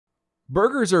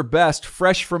Burgers are best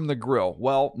fresh from the grill.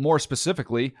 Well, more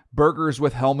specifically, burgers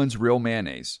with Hellmann's Real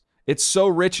Mayonnaise. It's so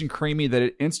rich and creamy that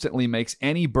it instantly makes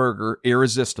any burger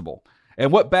irresistible.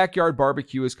 And what backyard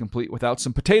barbecue is complete without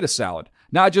some potato salad?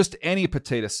 Not just any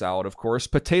potato salad, of course.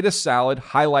 Potato salad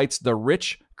highlights the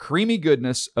rich, creamy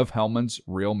goodness of Hellmann's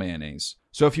Real Mayonnaise.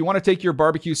 So if you want to take your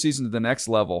barbecue season to the next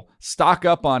level, stock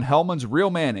up on Hellmann's Real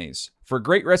Mayonnaise. For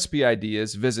great recipe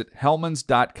ideas, visit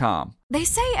hellmanns.com. They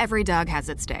say every dog has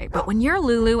its day, but when you're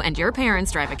Lulu and your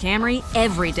parents drive a Camry,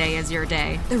 every day is your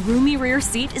day. The roomy rear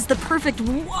seat is the perfect,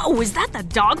 whoa, is that the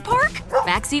dog park?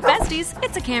 Backseat besties,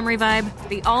 it's a Camry vibe.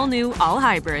 The all-new,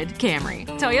 all-hybrid Camry.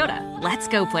 Toyota, let's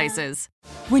go places.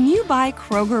 When you buy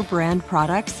Kroger brand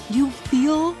products, you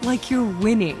feel like you're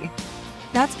winning.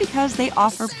 That's because they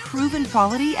offer proven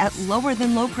quality at lower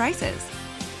than low prices.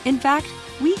 In fact,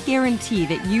 we guarantee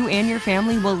that you and your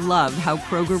family will love how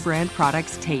Kroger brand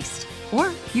products taste,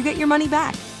 or you get your money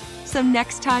back. So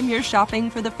next time you're shopping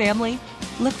for the family,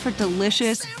 look for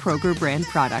delicious Kroger brand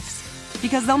products,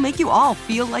 because they'll make you all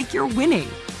feel like you're winning.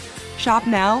 Shop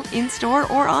now, in-store,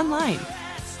 or online.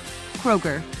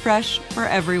 Kroger, fresh for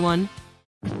everyone.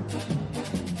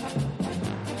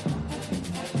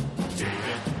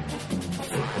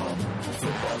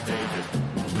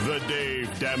 The Dave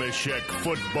Dameshek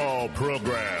Football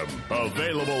Program.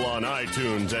 Available on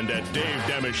iTunes and at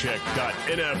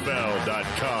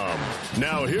davedameshek.nfl.com.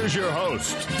 Now here's your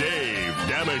host, Dave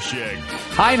Dameshek.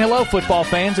 Hi and hello, football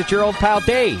fans. It's your old pal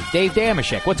Dave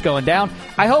Dameshek. What's going down?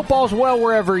 I hope all's well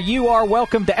wherever you are.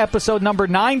 Welcome to episode number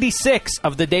 96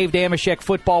 of the Dave Dameshek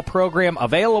Football Program.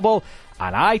 Available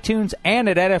on iTunes and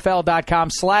at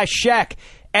nfl.com/Shek.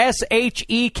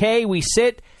 S-H-E-K. We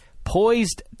sit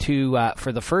poised to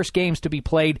for the first games to be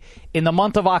played in the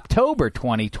month of October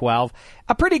 2012.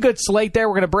 A pretty good slate there.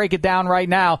 We're going to break it down right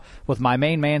now with my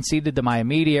main man seated to my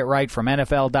immediate right from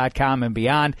NFL.com and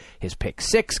beyond. His Pick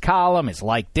 6 column, his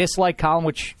like-dislike column,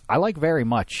 which I like very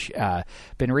much.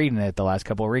 Been reading it the last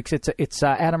couple of weeks. It's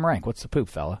Adam Rank. What's the poop,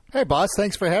 fella? Hey, boss.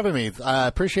 Thanks for having me. I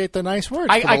appreciate the nice words.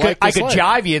 I could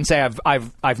jive you and say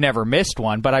I've never missed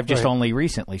one, but I've just only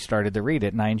recently started to read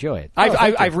it, and I enjoy it.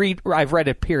 I've read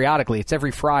it periodically. It's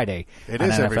every Friday on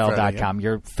NFL.com. Yeah.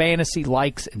 Your fantasy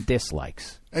likes and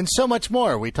dislikes. And so much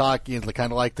more. We talk, kind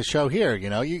of like the show here.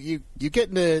 You get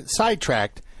into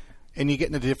sidetracked, and you get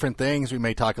into different things. We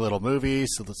may talk a little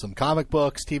movies, some comic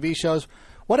books, TV shows,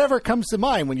 whatever comes to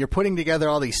mind when you're putting together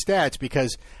all these stats.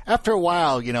 Because after a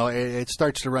while, it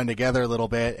starts to run together a little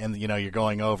bit, and you're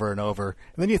going over and over,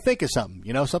 and then you think of something.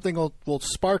 Something will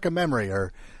spark a memory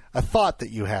or a thought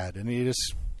that you had, and you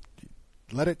just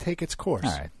let it take its course.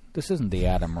 All right. This isn't the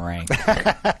Adam Rank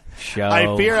show.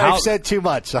 I fear I've said too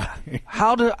much.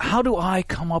 How do I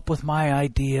come up with my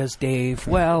ideas, Dave?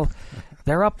 Well,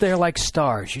 they're up there like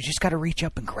stars. You just got to reach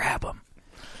up and grab them.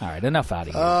 All right, enough out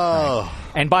of here. Oh.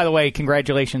 Right. And by the way,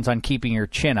 congratulations on keeping your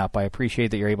chin up. I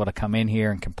appreciate that you're able to come in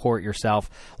here and comport yourself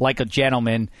like a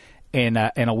gentleman in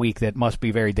a week that must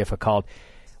be very difficult.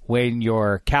 When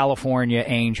your California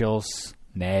Angels,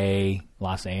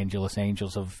 Los Angeles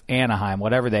Angels of Anaheim,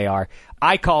 whatever they are,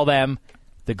 I call them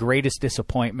the greatest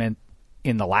disappointment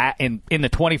in the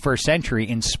 21st century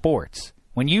in sports.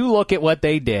 When you look at what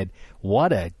they did,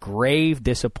 what a grave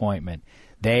disappointment.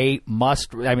 They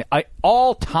must,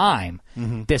 all-time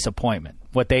disappointment.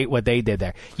 What they did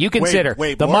there. You consider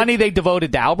the money they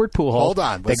devoted to Albert Pujols. Hold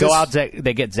on. They go out.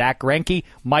 They get Zach Greinke.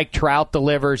 Mike Trout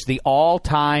delivers the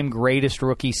all-time greatest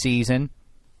rookie season.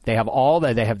 They have all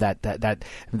that. They have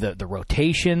the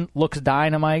rotation looks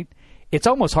dynamite. It's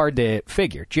almost hard to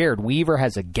figure. Jared Weaver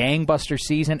has a gangbuster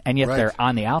season, and yet they're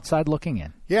on the outside looking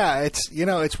in. Yeah,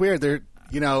 it's weird. I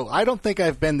don't think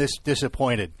I've been this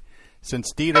disappointed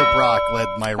since Dieter Brock led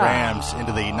my Rams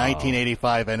into the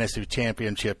 1985 NFC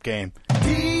Championship game.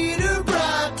 Dieter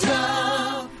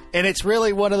Brock. And it's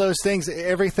really one of those things.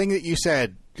 Everything that you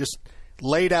said just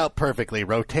laid out perfectly.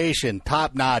 Rotation,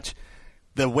 top notch.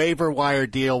 The waiver wire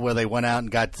deal where they went out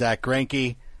and got Zach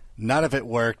Greinke, none of it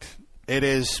worked. It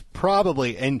is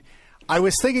probably, and I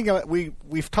was thinking,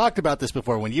 we've talked about this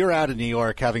before. When you're out in New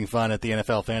York having fun at the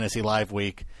NFL Fantasy Live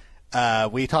Week,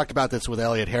 we talked about this with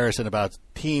Elliot Harrison about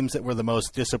teams that were the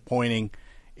most disappointing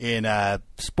in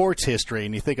sports history,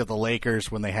 and you think of the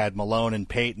Lakers when they had Malone and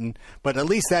Peyton, but at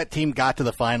least that team got to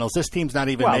the finals. This team's not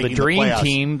even making the playoffs. The dream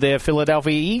team, the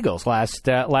Philadelphia Eagles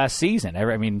last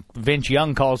season. Vince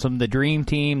Young calls them the dream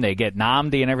team. They get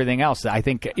Nnamdi and everything else. I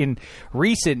think in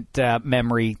recent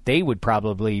memory, they would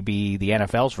probably be the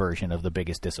NFL's version of the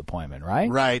biggest disappointment,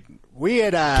 right? Right. We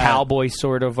had Cowboys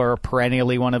sort of are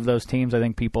perennially one of those teams. I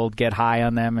think people get high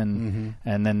on them, and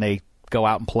then they go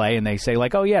out and play, and they say,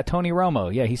 like, oh, yeah, Tony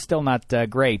Romo, yeah, he's still not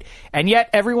great. And yet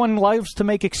everyone loves to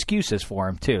make excuses for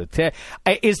him, too.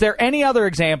 Is there any other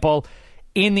example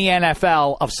in the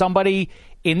NFL of somebody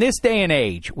in this day and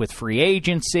age with free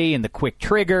agency and the quick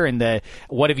trigger and the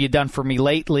what have you done for me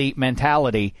lately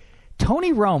mentality?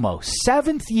 Tony Romo,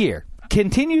 7th year,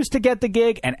 continues to get the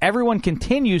gig, and everyone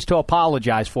continues to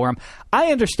apologize for him.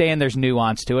 I understand there's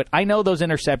nuance to it. I know those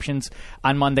interceptions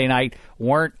on Monday night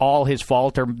weren't all his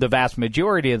fault, or the vast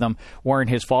majority of them weren't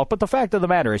his fault, but the fact of the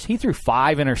matter is he threw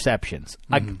 5 interceptions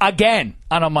again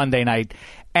on a Monday night,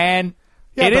 and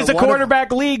it is a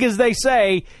quarterback league, as they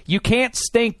say. You can't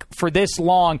stink for this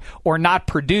long or not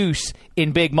produce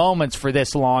in big moments for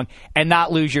this long and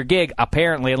not lose your gig,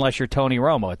 apparently, unless you're Tony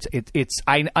Romo.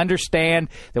 I understand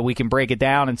that we can break it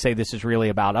down and say this is really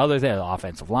about other than the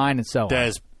offensive line and so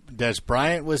on. Des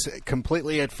Bryant was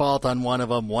completely at fault on one of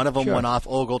them. One of them went off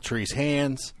Ogletree's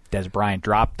hands. Des Bryant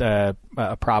dropped a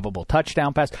probable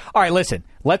touchdown pass. All right, listen,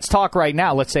 let's talk right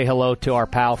now. Let's say hello to our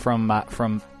pal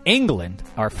from England,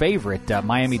 our favorite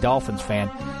Miami Dolphins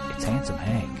fan. It's Handsome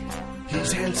Hank.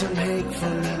 He's Handsome Hank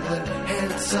from England,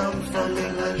 handsome from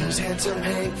England. He's Handsome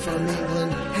Hank from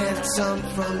England, handsome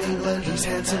from England. He's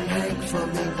Handsome Hank from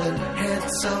England,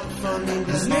 handsome from England.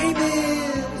 His name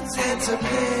is Handsome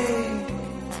Hank.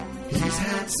 He's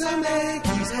Handsome Hank,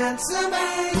 he's Handsome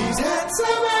Hank, he's Handsome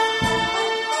Hank.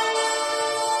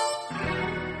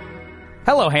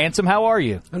 Hello, Handsome. How are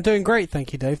you? I'm doing great,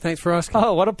 thank you, Dave. Thanks for asking.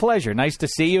 Oh, what a pleasure. Nice to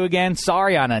see you again.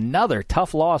 Sorry on another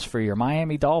tough loss for your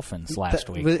Miami Dolphins last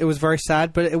week. It was very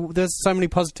sad, but there's so many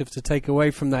positives to take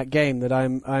away from that game that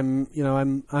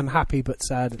I'm happy but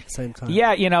sad at the same time.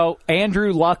 Yeah,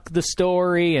 Andrew Luck, the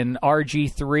story, and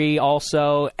RG3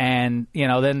 also, and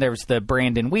then there's the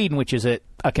Brandon Weeden, which is a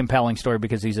compelling story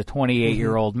because he's a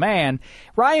 28-year-old man.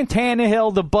 Ryan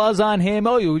Tannehill, the buzz on him.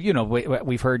 Oh,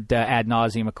 we've heard ad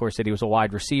nauseum, of course, that he was a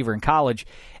wide receiver in college.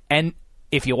 And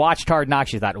if you watched Hard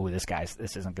Knocks, you thought, oh, this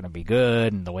isn't going to be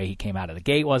good, and the way he came out of the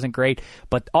gate wasn't great.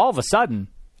 But all of a sudden,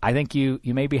 I think you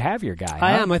maybe have your guy.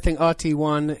 I am. I think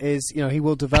RT1 is, he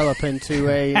will develop into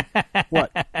a,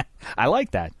 what? I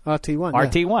like that. RT1.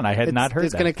 RT1. I had not heard that.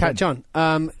 It's going to catch on.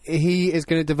 He is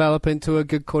going to develop into a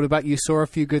good quarterback. You saw a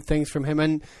few good things from him.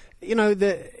 And,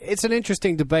 it's an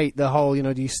interesting debate, the whole,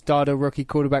 do you start a rookie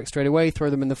quarterback straight away, throw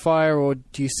them in the fire, or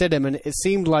do you sit him? And it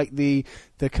seemed like the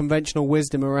conventional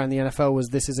wisdom around the NFL was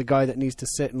this is a guy that needs to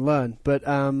sit and learn. But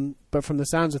from the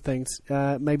sounds of things,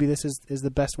 maybe this is the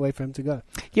best way for him to go.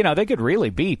 They could really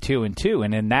be 2-2,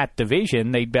 and in that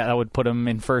division, that would put them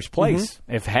in first place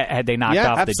had they knocked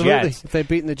off the Jets. If they'd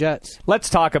beaten the Jets.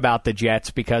 Let's talk about the Jets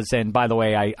because, and by the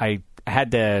way, I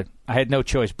had no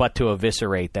choice but to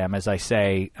eviscerate them, as I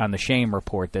say on the Shame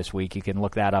Report this week. You can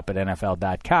look that up at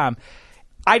NFL.com.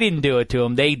 I didn't do it to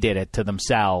them. They did it to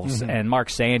themselves. And Mark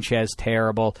Sanchez,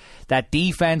 terrible. That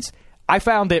defense, I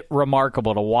found it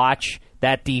remarkable to watch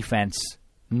that defense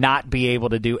not be able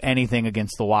to do anything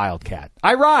against the Wildcat.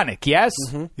 Ironic, yes?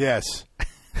 Yes.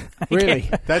 Really?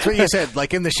 That's what you said.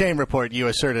 Like in the Shame Report, you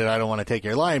asserted, I don't want to take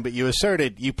your line, but you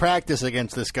asserted you practice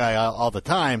against this guy all the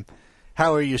time.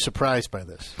 How are you surprised by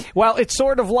this? Well, it's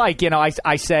sort of like,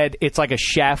 I said it's like a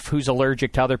chef who's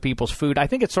allergic to other people's food. I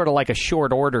think it's sort of like a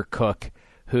short order cook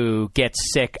who gets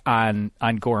sick on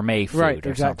gourmet food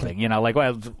or something. The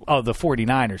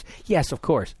 49ers. Yes, of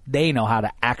course. They know how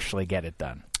to actually get it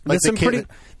done. There's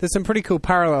some pretty cool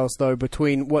parallels, though,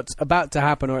 between what's about to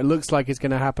happen, or it looks like it's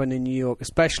going to happen in New York,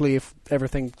 especially if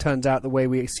everything turns out the way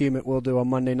we assume it will do on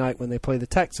Monday night when they play the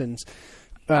Texans.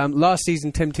 Last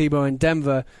season, Tim Tebow in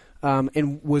Denver,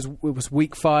 it was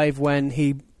week 5 when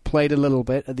he played a little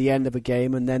bit at the end of a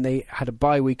game, and then they had a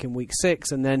bye week in week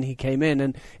 6, and then he came in,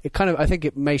 and I think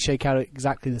it may shake out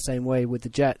exactly the same way with the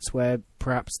Jets, where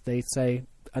perhaps they say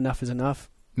enough is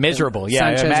enough. Miserable,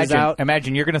 yeah.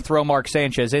 Imagine you're going to throw Mark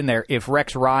Sanchez in there. If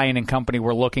Rex Ryan and company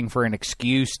were looking for an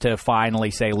excuse to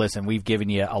finally say, listen, we've given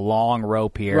you a long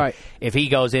rope here. Right. If he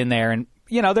goes in there and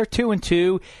they're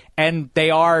 2-2, and they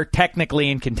are technically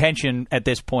in contention at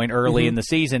this point early in the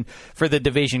season for the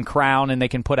division crown, and they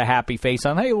can put a happy face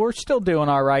on, hey, we're still doing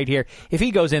all right here. If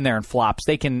he goes in there and flops,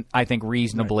 they can, I think,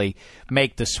 reasonably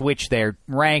make the switch there.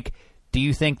 Rank, do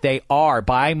you think they are,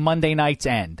 by Monday night's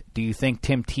end, do you think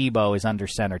Tim Tebow is under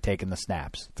center taking the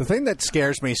snaps? The thing that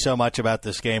scares me so much about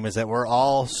this game is that we're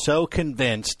all so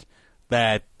convinced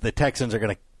that the Texans are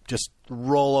going to just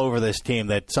roll over this team,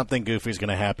 that something goofy is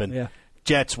going to happen. Yeah.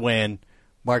 Jets win.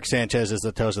 Mark Sanchez is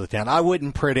the toes of the town. I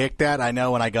wouldn't predict that. I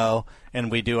know when I go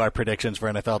and we do our predictions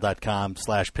for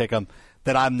NFL.com/pick'em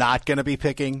that I'm not going to be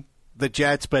picking the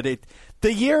Jets. But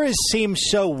the year seems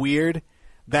so weird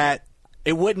that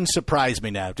it wouldn't surprise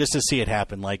me now just to see it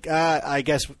happen. Like, I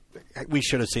guess we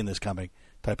should have seen this coming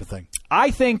type of thing. I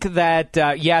think that,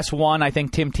 yes, I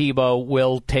think Tim Tebow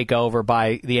will take over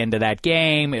by the end of that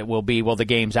game. It will be, the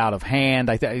game's out of hand.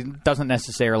 It doesn't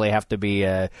necessarily have to be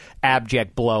a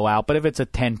abject blowout, but if it's a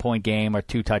 10-point game or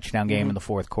 2-touchdown game in the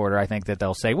fourth quarter, I think that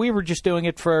they'll say, we were just doing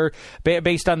it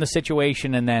based on the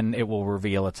situation, and then it will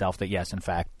reveal itself that, yes, in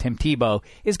fact, Tim Tebow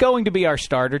is going to be our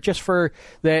starter just for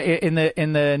in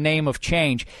the name of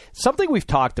change. Something we've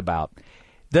talked about.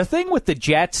 The thing with the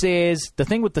Jets is, the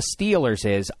thing with the Steelers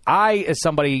is, as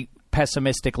somebody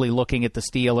pessimistically looking at the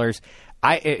Steelers,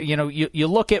 you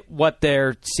look at what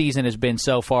their season has been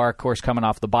so far, of course, coming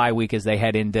off the bye week as they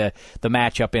head into the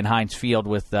matchup in Heinz Field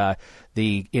with in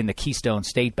the Keystone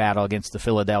State battle against the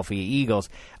Philadelphia Eagles.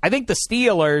 I think the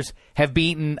Steelers have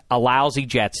beaten a lousy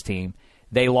Jets team.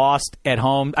 They lost at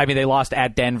home. I mean, they lost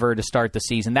at Denver to start the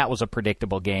season. That was a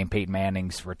predictable game, Peyton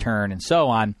Manning's return and so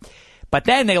on. But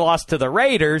then they lost to the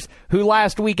Raiders, who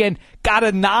last weekend got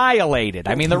annihilated.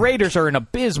 I mean, the Raiders are an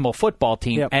abysmal football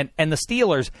team, and the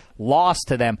Steelers lost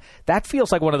to them. That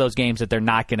feels like one of those games that they're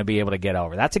not going to be able to get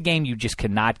over. That's a game you just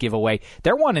cannot give away.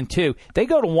 They're 1-2. They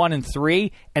go to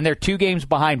 1-3, and they're 2 games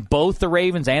behind both the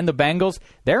Ravens and the Bengals.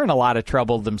 They're in a lot of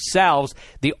trouble themselves.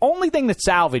 The only thing that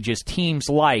salvages teams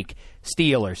like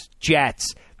Steelers,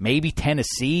 Jets, maybe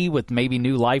Tennessee with maybe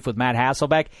new life with Matt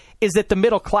Hasselbeck, is that the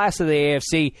middle class of the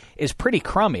AFC is pretty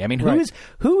crummy. I mean,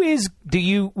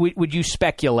 would you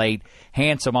speculate,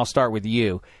 Handsome, I'll start with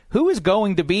you, who is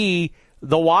going to be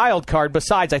the wild card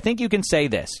besides, I think you can say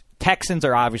this, Texans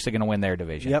are obviously going to win their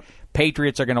division. Yep.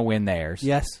 Patriots are going to win theirs.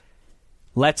 Yes.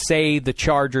 Let's say the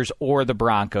Chargers or the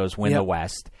Broncos win the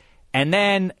West. And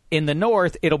then in the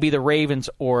North, it'll be the Ravens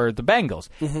or the Bengals.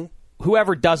 Mm-hmm.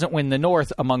 Whoever doesn't win the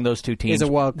North among those two teams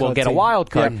will get a wild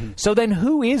card. Yeah. So then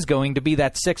who is going to be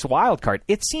that 6th wild card?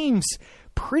 It seems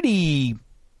pretty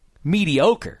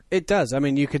mediocre. It does. I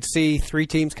mean, you could see 3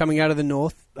 teams coming out of the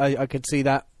North. I could see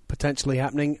that potentially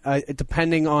happening.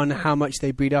 Depending on how much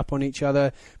they beat up on each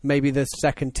other, maybe the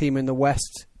second team in the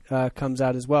West comes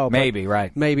out as well. Maybe,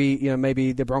 right.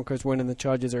 Maybe the Broncos win and the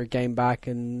Chargers are a game back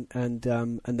and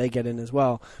they get in as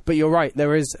well. But you're right.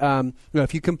 There is,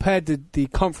 if you compared the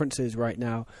conferences right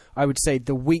now, I would say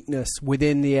the weakness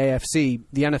within the AFC,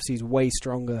 the NFC is way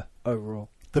stronger overall.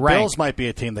 The Bills might be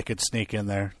a team that could sneak in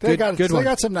there. They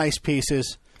got some nice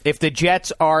pieces. If the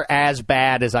Jets are as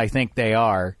bad as I think they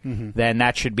are, then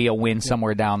that should be a win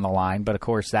somewhere down the line. But of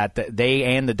course, that they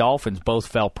and the Dolphins both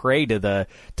fell prey to the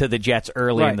Jets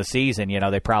early in the season.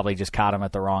 They probably just caught them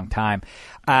at the wrong time.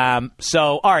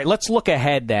 So, all right, let's look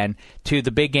ahead then to the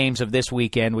big games of this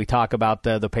weekend. We talk about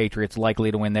the Patriots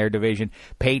likely to win their division.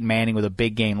 Peyton Manning with a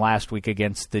big game last week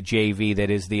against the JV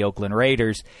that is the Oakland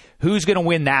Raiders. Who's going to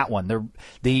win that one?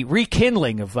 The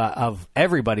rekindling of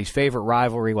everybody's favorite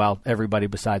rivalry, well, everybody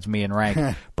besides me and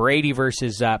Rank. Brady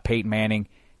versus Peyton Manning.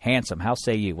 Handsome, how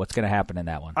say you? What's going to happen in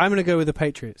that one? I'm going to go with the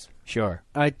Patriots. Sure.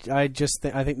 I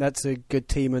think that's a good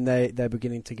team, and they're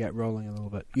beginning to get rolling a little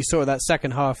bit. You saw that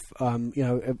second half.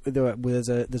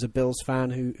 There's a Bills fan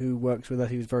who works with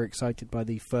us. He was very excited by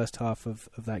the first half of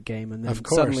that game, and then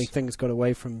suddenly things got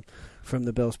away from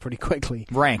the Bills pretty quickly.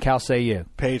 Rank, how say you?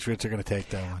 Patriots are going to take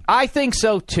that one. I think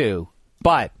so too,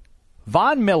 but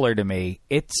Von Miller, to me,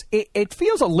 it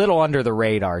feels a little under the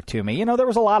radar to me. There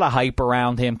was a lot of hype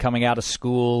around him coming out of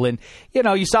school, and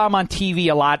you saw him on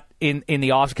TV a lot in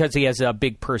the office because he has a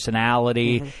big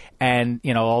personality and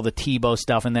all the Tebow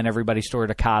stuff, and then everybody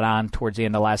sort of caught on towards the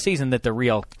end of last season that the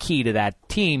real key to that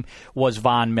team was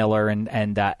Von Miller and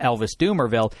Elvis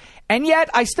Dumervil. And yet,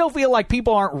 I still feel like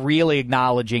people aren't really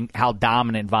acknowledging how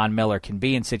dominant Von Miller can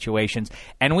be in situations.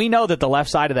 And we know that the left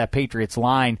side of that Patriots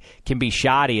line can be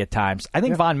shoddy at times. I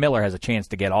think Von Miller has a chance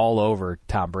to get all over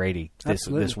Tom Brady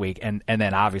this week. And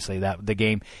then obviously that the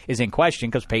game is in question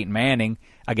because Peyton Manning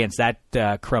against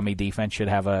that crummy defense should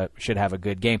have a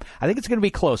good game. I think it's going to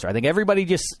be closer. I think everybody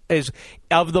just is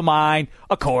of the mind,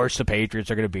 of course, the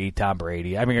Patriots are going to beat Tom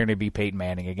Brady. I mean, they're going to beat Peyton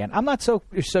Manning again. I'm not so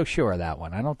sure of that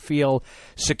one. I don't feel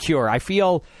secure. I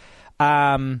feel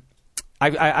I'll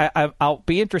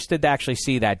be interested to actually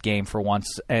see that game for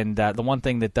once. And the one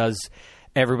thing that does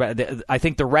everybody, I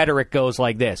think the rhetoric goes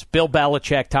like this: Bill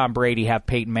Belichick, Tom Brady have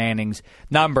Peyton Manning's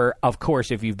number. Of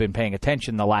course, if you've been paying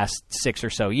attention the last 6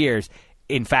 or so years,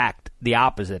 in fact, the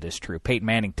opposite is true. Peyton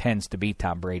Manning tends to beat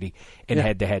Tom Brady in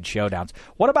head-to-head showdowns.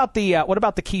 What about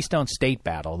the Keystone State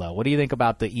battle, though? What do you think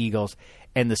about the Eagles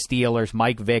and the Steelers?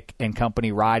 Mike Vick and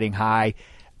company riding high.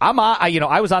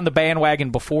 I was on the bandwagon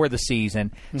before the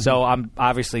season, so I'm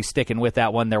obviously sticking with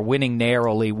that one. They're winning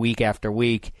narrowly week after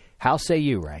week. How say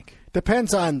you, Rank?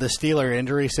 Depends on the Steeler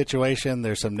injury situation.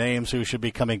 There's some names who should be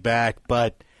coming back,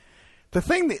 but the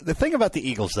thing about the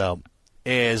Eagles though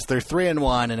is they're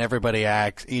 3-1, and everybody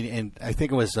acts. And I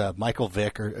think it was Michael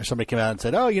Vick or somebody came out and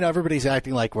said, "Oh, everybody's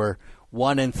acting like we're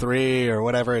 1-3 or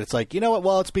whatever." It's like, you know what?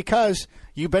 Well, it's because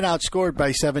you've been outscored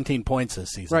by 17 points this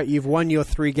season. Right, you've won your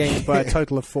 3 games by a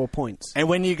total of 4 points. And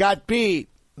when you got beat,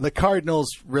 the Cardinals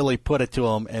really put it to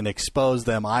them and exposed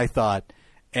them, I thought.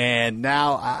 And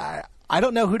now I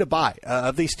don't know who to buy.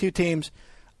 Of these two teams,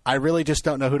 I really just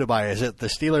don't know who to buy. Is it the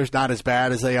Steelers not as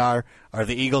bad as they are? Are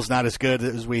the Eagles not as good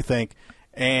as we think?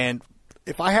 And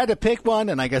if I had to pick one,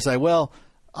 and I guess I will,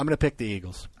 I'm going to pick the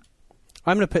Eagles.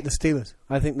 I'm going to pick the Steelers.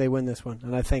 I think they win this one,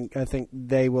 and I think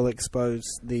they will expose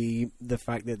the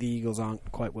fact that the Eagles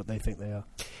aren't quite what they think they are.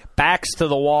 Backs to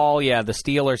the wall, yeah, the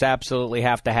Steelers absolutely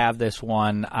have to have this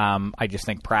one. I just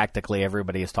think practically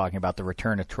everybody is talking about the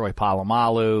return of Troy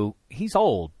Polamalu. He's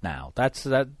old now. That's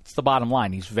the bottom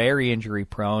line. He's very injury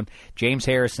prone. James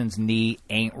Harrison's knee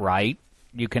ain't right.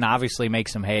 You can obviously make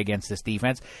some hay against this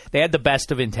defense. They had the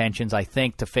best of intentions, I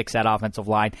think, to fix that offensive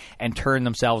line and turn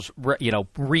themselves,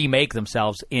 remake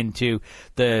themselves into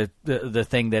the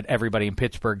thing that everybody in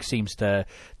Pittsburgh seems to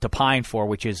pine for,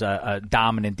 which is a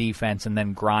dominant defense and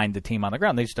then grind the team on the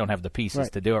ground. They just don't have the pieces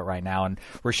to do it right now. And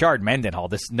Rashard Mendenhall,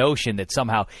 this notion that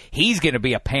somehow he's going to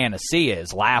be a panacea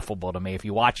is laughable to me. If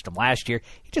you watched him last year,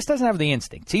 he just doesn't have the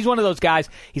instincts. He's one of those guys,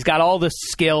 he's got all the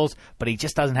skills, but he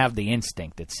just doesn't have the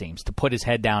instinct, it seems, to put his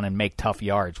head down and make tough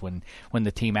yards when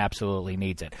the team absolutely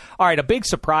needs it. All right, a big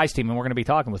surprise team, and we're going to be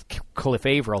talking with Cliff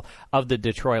Averill of the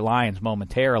Detroit Lions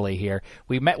momentarily here.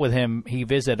 We met with him. He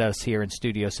visited us here in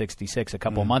Studio 66 a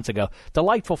couple months ago.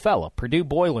 Delightful fellow, Purdue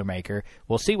Boilermaker.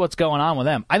 We'll see what's going on with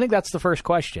them. I think that's the first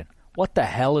question. What the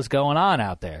hell is going on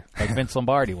out there? Like Vince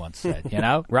Lombardi once said,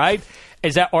 right?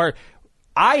 Is that, or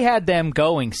I had them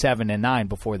going 7-9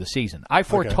 before the season. I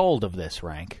foretold of this,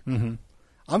 Rank. Mm-hmm.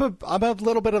 I'm a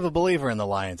little bit of a believer in the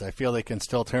Lions. I feel they can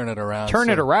still turn it around. Turn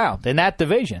it around in that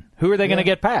division. Who are they going to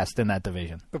get past in that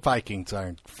division? The Vikings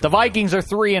aren't. The Vikings are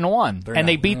 3-1, and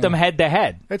they beat them head to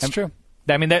head. It's true.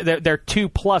 I mean, they're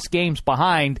 2+ games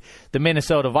behind the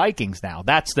Minnesota Vikings now.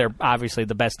 That's obviously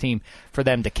the best team for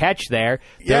them to catch there.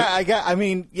 I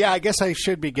guess I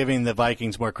should be giving the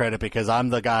Vikings more credit because I'm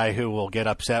the guy who will get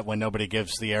upset when nobody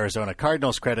gives the Arizona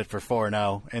Cardinals credit for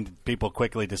 4-0, and people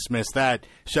quickly dismiss that.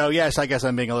 So, yes, I guess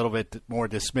I'm being a little bit more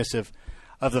dismissive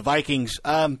of the Vikings.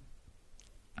 I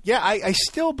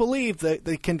still believe that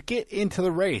they can get into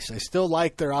the race. I still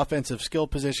like their offensive skill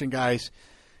position guys.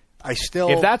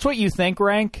 If that's what you think,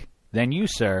 Rank, then you,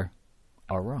 sir,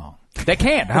 are wrong. They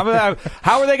can't.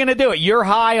 How are they going to do it? You're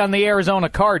high on the Arizona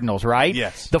Cardinals, right?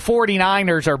 Yes. The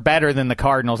 49ers are better than the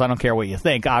Cardinals. I don't care what you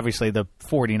think. Obviously, the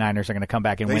 49ers are going to come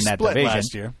back and win that division. They split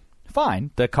last year.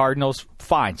 Fine. The Cardinals,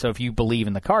 fine. So if you believe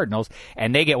in the Cardinals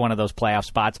and they get one of those playoff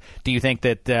spots, do you think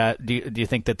that do you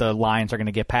think that the Lions are going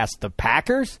to get past the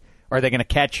Packers? Or are they going to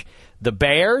catch the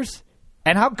Bears?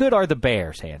 And how good are the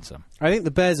Bears, Handsome? I think the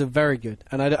Bears are very good,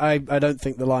 and I don't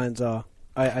think the Lions are.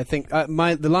 I think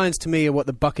the Lions to me are what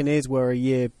the Buccaneers were a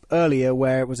year earlier,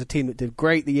 where it was a team that did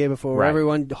great the year before. Right.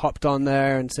 Everyone hopped on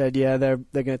there and said, yeah, they're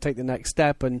going to take the next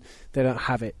step, and they don't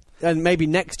have it. And maybe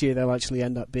next year they'll actually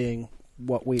end up being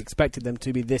what we expected them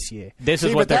to be this year. This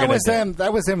is what they're going to do.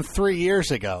 That was them 3 years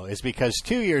ago, is because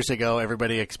 2 years ago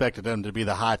everybody expected them to be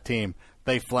the hot team.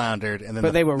 They floundered, and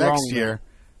then they were next wrong, year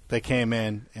they came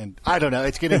in, and I don't know.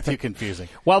 It's getting too confusing.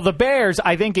 Well, the Bears,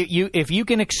 I think if you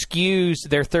can excuse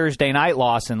their Thursday night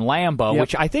loss in Lambeau,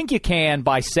 which I think you can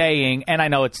by saying, and I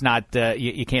know it's not,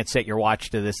 you can't set your watch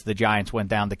to this. The Giants went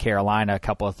down to Carolina a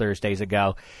couple of Thursdays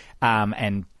ago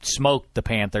and smoked the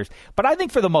Panthers. But I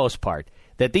think for the most part,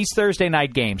 that these Thursday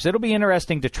night games, it'll be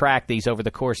interesting to track these over the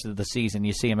course of the season.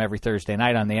 You see them every Thursday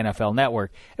night on the NFL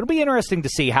Network. It'll be interesting to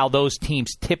see how those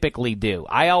teams typically do.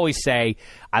 I always say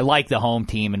I like the home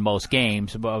team in most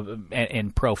games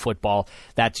in pro football.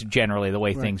 That's generally the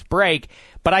way things break.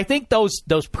 But I think those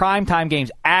primetime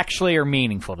games actually are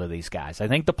meaningful to these guys. I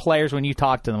think the players, when you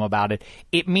talk to them about it,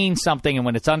 it means something. And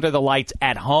when it's under the lights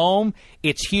at home,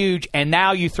 it's huge. And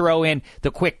now you throw in the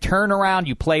quick turnaround.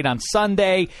 You played on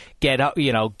Sunday,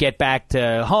 get back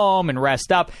to home and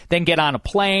rest up, then get on a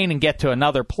plane and get to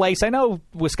another place. I know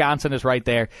Wisconsin is right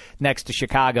there next to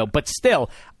Chicago, but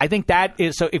still, I think that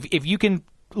is so. If you can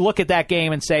look at that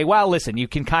game and say, well, listen, you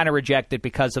can kind of reject it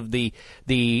because of the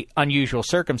unusual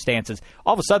circumstances.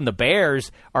 All of a sudden, the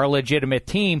Bears are a legitimate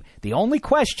team. The only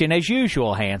question, as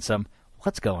usual, Handsome,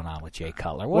 what's going on with Jay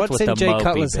Cutler? What's with in the Jay Moby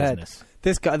Cutler's business?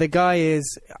 Head? The guy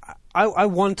is, I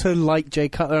want to like Jay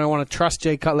Cutler and I want to trust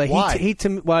Jay Cutler. Why?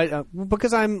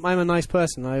 Because I'm a nice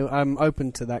person. I'm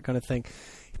open to that kind of thing.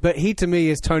 But he to me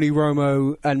is Tony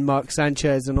Romo and Mark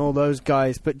Sanchez and all those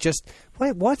guys. But just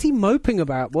wait, what's he moping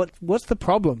about? What's the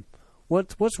problem?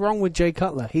 What's wrong with Jay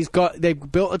Cutler?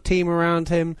 They've built a team around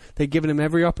him. They've given him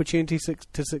every opportunity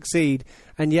to succeed,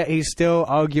 and yet he's still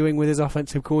arguing with his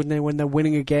offensive coordinator when they're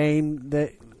winning a game.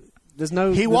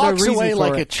 He walks away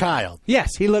like a child.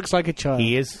 Yes, he looks like a child.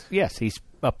 He is. Yes, he's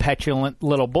a petulant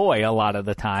little boy a lot of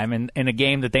the time, and in a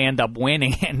game that they end up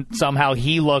winning, and somehow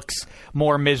he looks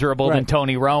more miserable than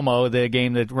Tony Romo, the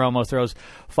game that Romo throws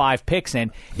 5 picks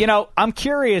in. I'm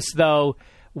curious though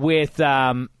with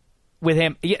him.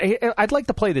 I'd like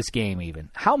to play this game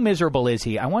even. How miserable is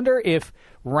he? I wonder if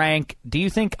Rank. Do you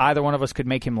think either one of us could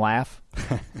make him laugh?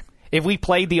 If we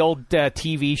played the old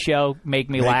TV show, Make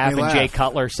Me Laugh, and Jay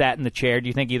Cutler sat in the chair, do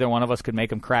you think either one of us could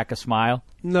make him crack a smile?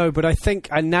 No, but I think,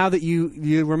 and now that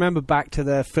you remember back to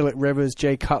the Phillip Rivers,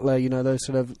 Jay Cutler, those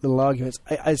sort of little arguments,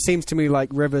 it seems to me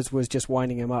like Rivers was just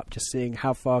winding him up, just seeing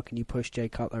how far can you push Jay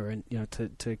Cutler and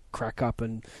to crack up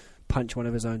and punch one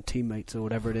of his own teammates or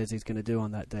whatever it is he's going to do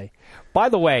on that day. By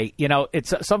the way,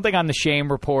 it's something on the Shame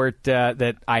Report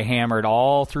that I hammered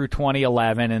all through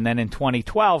 2011, and then in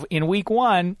 2012, in Week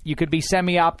 1, you could be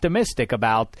semi-optimistic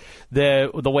about the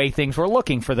way things were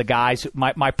looking for the guys.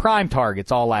 My prime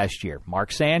targets all last year: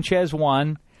 Mark Sanchez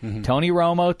 1, Tony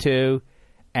Romo 2,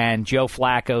 and Joe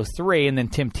Flacco 3, and then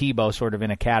Tim Tebow sort of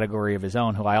in a category of his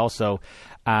own, who I also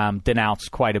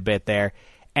denounced quite a bit there.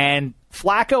 And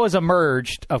Flacco has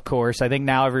emerged, of course. I think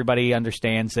now everybody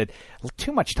understands that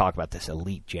too much talk about this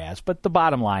elite Jazz, but the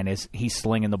bottom line is he's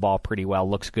slinging the ball pretty well,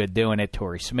 looks good doing it.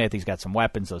 Torrey Smith, he's got some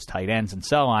weapons, those tight ends and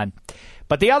so on.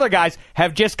 But the other guys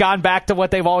have just gone back to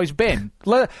what they've always been.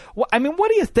 I mean,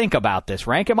 what do you think about this,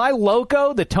 Rank? Am I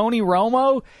loco that Tony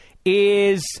Romo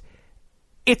is...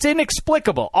 It's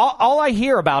inexplicable. All I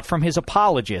hear about from his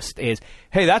apologist is,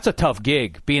 hey, that's a tough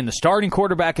gig. Being the starting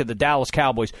quarterback of the Dallas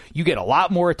Cowboys, you get a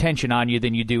lot more attention on you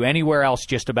than you do anywhere else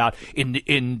just about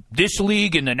in this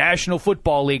league, in the National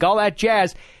Football League, all that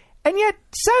jazz. And yet,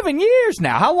 7 years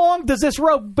now. How long does this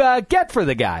rope get for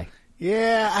the guy?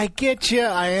 Yeah, I get you.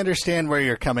 I understand where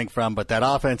you're coming from, but that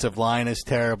offensive line is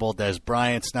terrible. Des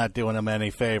Bryant's not doing him any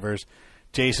favors.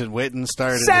 Jason Witten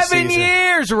started the season. 7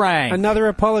 years, Rank. Another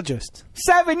apologist.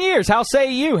 7 years. How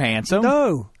say you, handsome?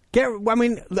 No.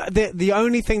 The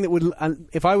only thing that would,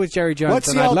 if I was Jerry Jones,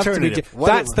 what's the I'd alternative? Love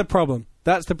to be. That's the problem.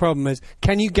 That's the problem. Is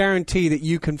can you guarantee that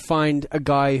you can find a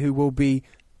guy who will be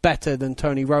better than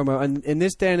Tony Romo? And in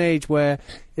this day and age where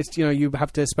it's you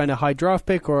have to spend a high draft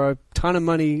pick or a ton of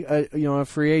money, a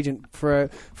free agent for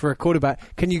a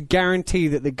quarterback, can you guarantee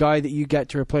that the guy that you get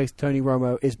to replace Tony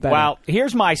Romo is better? Well,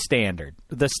 here's my standard.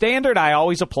 The standard I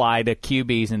always apply to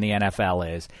QBs in the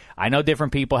NFL is, I know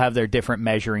different people have their different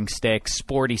measuring sticks.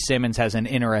 Sporty Simmons has an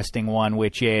interesting one,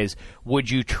 which is, would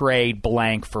you trade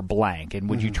blank for blank? And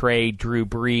would you trade Drew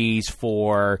Brees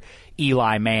for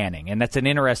Eli Manning? And that's an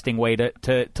interesting way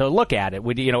to look at it.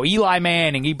 Would Eli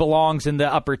Manning, he belongs in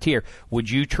the upper tier. Would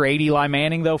you trade Eli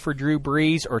Manning, though, for Drew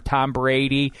Brees or Tom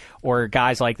Brady or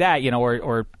guys like that,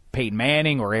 or Peyton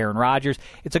Manning or Aaron Rodgers?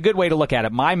 It's a good way to look at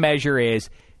it. My measure is,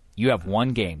 you have one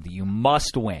game that you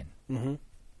must win.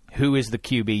 Who is the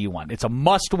QB you want? It's a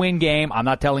must-win game. I'm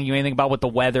not telling you anything about what the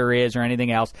weather is or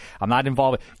anything else. I'm not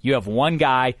involved. You have one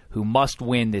guy who must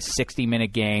win this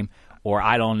 60-minute game, or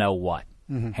I don't know what.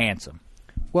 Handsome.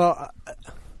 Well,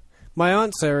 my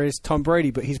answer is Tom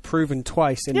Brady, but he's proven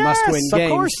twice in must-win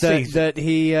games that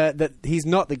he's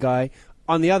not the guy.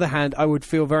 On the other hand, I would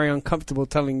feel very uncomfortable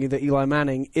telling you that Eli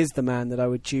Manning is the man that I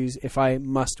would choose if I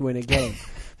must win a game.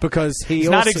 Because he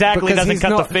doesn't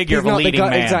cut the figure of a leading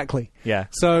man. Exactly. Yeah.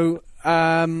 So,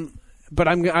 but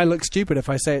I look stupid if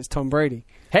I say it's Tom Brady.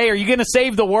 Hey, are you going to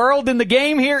save the world in the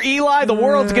game here, Eli? The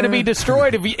world's going to be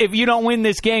destroyed if you don't win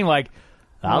this game.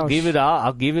 I'll give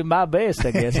it my best,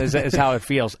 I guess, is how it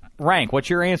feels. Rank, what's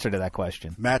your answer to that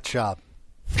question? Matt Schaub.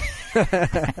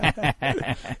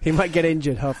 He might get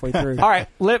injured halfway through. All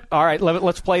right,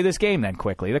 let's play this game then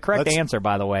quickly. The correct answer,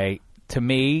 by the way, to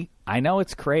me, I know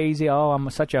it's crazy. Oh, I'm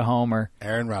such a homer.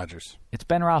 Aaron Rodgers. It's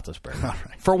Ben Roethlisberger. All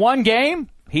right. For one game,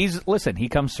 he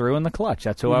comes through in the clutch.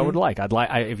 That's who I would like.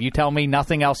 If you tell me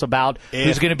nothing else about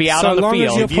who's going to be out on the field. So long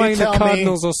as you're playing the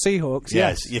Cardinals or Seahawks.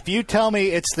 Yes. If you tell me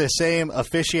it's the same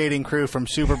officiating crew from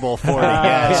Super Bowl 40,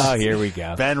 yes. Oh, here we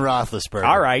go. Ben Roethlisberger.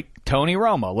 All right, Tony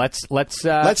Romo.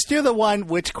 Let's do the one.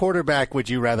 Which quarterback would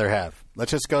you rather have?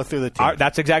 Let's just go through the team.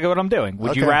 That's exactly what I'm doing.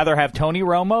 Would you rather have Tony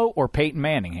Romo or Peyton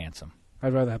Manning, handsome?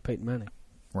 I'd rather have Peyton Manning.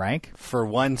 Rank? For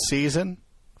one season?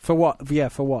 For what? Yeah,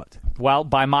 for what? Well,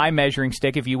 by my measuring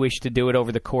stick, if you wish to do it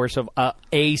over the course of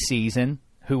a season,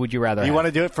 who would you rather have? You want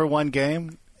to do it for one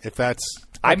game? If that's...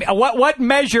 I mean, what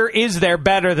measure is there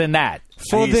better than that?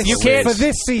 For this, you can't, for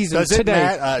this season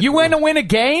today. You want to win a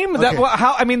game? Okay.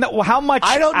 How much?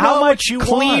 I don't know how much what you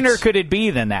cleaner want. could it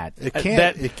be than that? It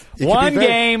can't. It could one be very-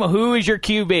 game. Who is your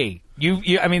QB?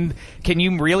 I mean, can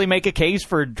you really make a case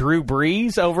for Drew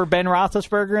Brees over Ben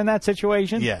Roethlisberger in that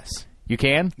situation? Yes. You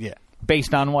can. Yeah.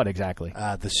 Based on what exactly?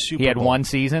 The Super He had Bowl. one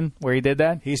season where he did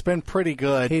that. He's been pretty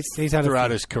good He's had a throughout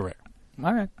few. his career.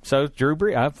 All right, so Drew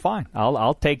Brees, fine.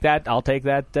 I'll take that. I'll take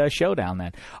that showdown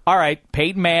then. All right,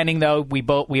 Peyton Manning though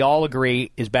we all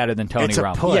agree is better than Tony It's a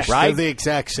Romo. push. Yes. Right? They're the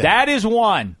exact same. That is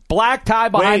one black tie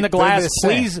behind Wait, the they're glass.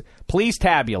 the same. Please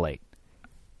tabulate.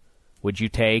 Would you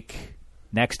take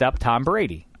next up Tom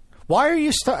Brady? Why are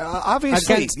you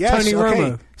obviously Against yes, Tony okay.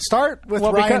 Romo? Start with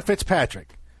Well, Ryan because-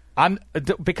 Fitzpatrick.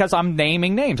 Because I'm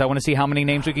naming names. I want to see how many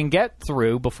names we can get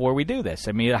through before we do this.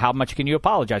 I mean, how much can you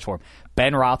apologize for?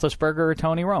 Ben Roethlisberger or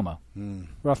Tony Romo?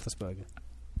 Roethlisberger.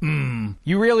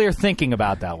 You really are thinking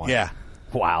about that one? Yeah.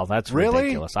 Wow, that's Really?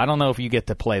 ridiculous. I don't know if you get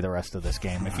to play the rest of this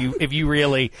game. If you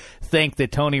really think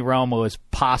that Tony Romo is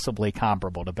possibly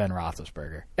comparable to Ben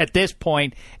Roethlisberger at this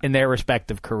point in their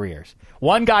respective careers.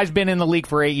 One guy's been in the league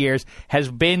for 8 years, has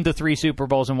been to 3 Super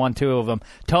Bowls and won 2 of them.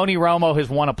 Tony Romo has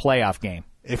won a playoff game.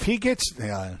 If he gets...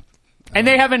 And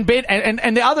they haven't been,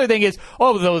 and the other thing is,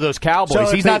 those Cowboys. So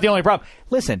if He's not the only problem.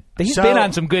 Listen, he's been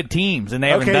on some good teams, and they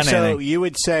haven't done so anything. you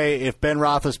would say if Ben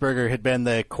Roethlisberger had been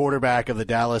the quarterback of the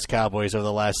Dallas Cowboys over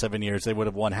the last 7 years, they would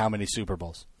have won how many Super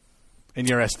Bowls, in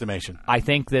your estimation? I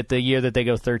think that the year that they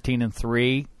go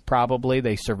 13-3, probably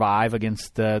they survive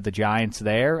against the Giants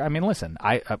there. I mean, listen,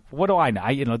 what do I know?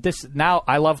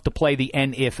 I love to play the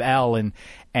NFL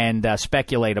and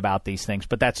speculate about these things,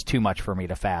 but that's too much for me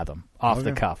to fathom off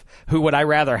the cuff. Who would I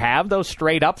rather have, though,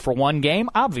 straight up for one game?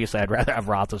 Obviously, I'd rather have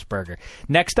Roethlisberger.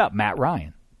 Next up, Matt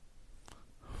Ryan.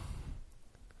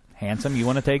 Handsome, you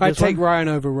want to take I'd this take one? Ryan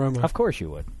over Romo. Of course you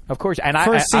would. Of course. And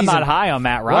First I'm not season. high on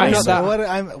Matt Ryan.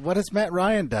 What has Matt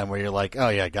Ryan done where you're like, oh,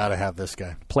 yeah, got to have this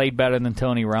guy? Played better than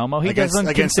Tony Romo. He Against doesn't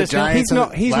the consistently.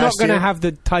 Giants? He's not Last going to year? have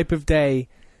the type of day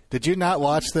Did you not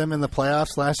watch them in the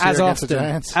playoffs last year as against often. the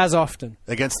Giants? As often.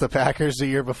 Against the Packers the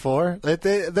year before? They're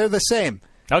the same.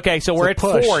 Okay, so we're a at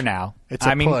push. 4 now. It's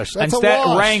a push. That's a instead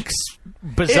wash. ranks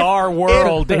bizarre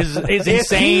world is If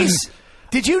insane.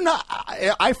 Did you not?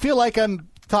 I feel like I'm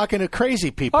talking to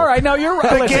crazy people. All right, no, you're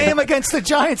right. The Listen. game against the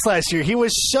Giants last year, he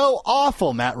was so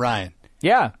awful, Matt Ryan.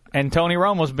 Yeah, and Tony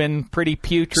Romo's been pretty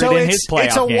putrid So in his playoff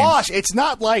it's a games. wash. It's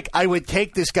not like I would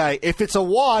take this guy. If it's a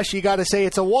wash, you got to say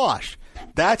it's a wash.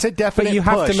 That's a definite But you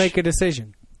have push. to make a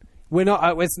decision. We're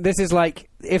not. This is like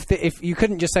if you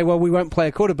couldn't just say, well, we won't play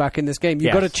a quarterback in this game. You've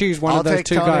Yes. got to choose one I'll of those take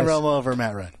two Tony guys. Romo over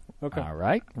Matt Ryan. Okay. All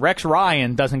right. Rex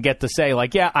Ryan doesn't get to say,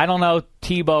 like, yeah, I don't know,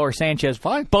 Tebow or Sanchez.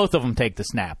 Fine. Both of them take the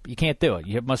snap. You can't do it.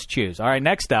 You must choose. All right,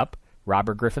 next up,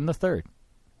 Robert Griffin III.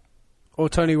 Or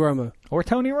Tony Romo. Or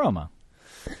Tony Romo.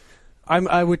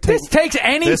 I would take, This takes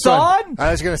any This thought? one,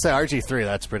 I was going to say RG3.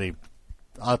 That's pretty.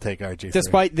 I'll take RG3.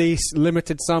 despite the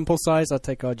limited sample size, I'll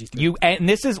take RG3. And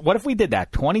this is, what if we did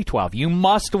that? 2012. You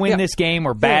must win Yeah. this game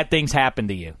or bad things happen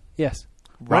to you. Yes.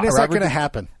 when is that Robert- going to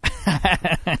happen?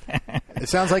 It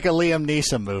sounds like a Liam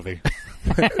Neeson movie.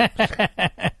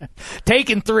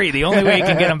 Taken 3. The only way you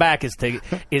can get him back is that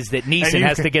Neeson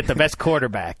has to get the best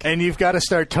quarterback. And you've got to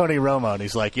start Tony Romo, and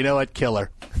he's like, you know what,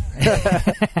 killer.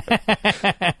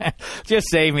 Just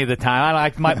save me the time. I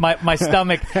like my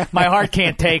stomach, my heart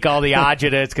can't take all the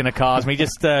agita it's going to cause me.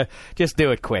 Just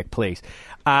do it quick, please.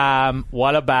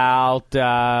 What about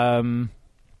Joe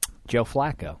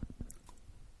Flacco?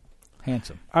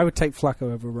 Handsome. I would take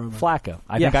Flacco over Romo. Flacco.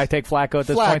 I Yes. think I take Flacco at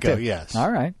this point, Flacco, too. yes.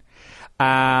 All right.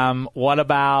 What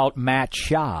about Matt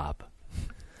Schaub?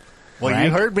 Well, Frank?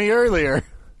 you heard me earlier.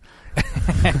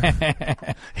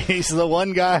 He's the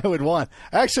one guy I would want.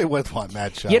 Actually, would want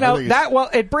Matt Schaub. You know, I think he's-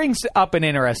 it brings up an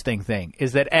interesting thing,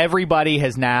 is that everybody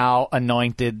has now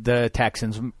anointed the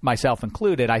Texans, myself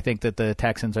included. I think that the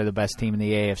Texans are the best team in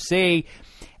the AFC,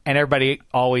 and everybody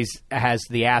always has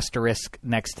the asterisk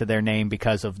next to their name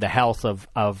because of the health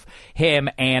of him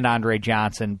and Andre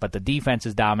Johnson, but the defense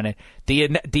is dominant. Do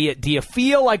you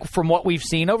feel like, from what we've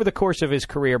seen over the course of his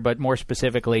career, but more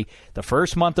specifically the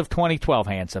first month of 2012,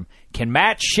 Handsome, can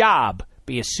Matt Schaub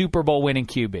be a Super Bowl winning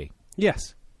QB?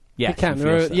 Yes. Yes, He can. you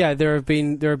feel so. There have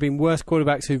been worse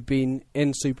quarterbacks who've been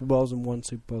in Super Bowls and won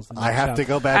Super Bowls than I Matt have Schaub. to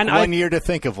go back And one year to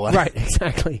think of one. Right,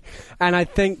 exactly. And I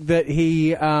think that he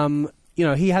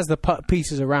has the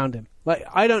pieces around him. Like,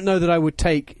 I don't know that I would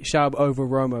take Schaub over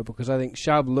Romo because I think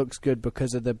Schaub looks good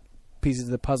because of the pieces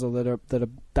of the puzzle that are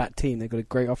that team. They've got a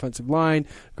great offensive line,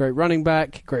 great running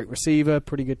back, great receiver,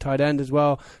 pretty good tight end as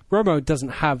well. Romo doesn't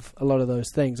have a lot of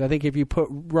those things. I think if you put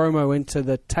Romo into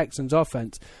the Texans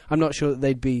offense, I'm not sure that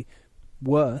they'd be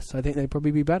worse. I think they'd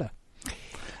probably be better.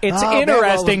 It's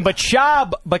interesting, but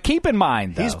Schaub. But keep in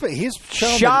mind, though, he's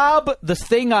Schaub. The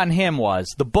thing on him was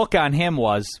the book on him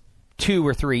was 2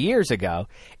 or 3 years ago.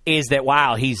 Is that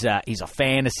wow? He's a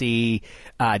fantasy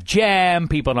gem.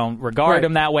 People don't regard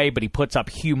him that way, but he puts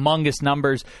up humongous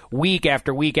numbers week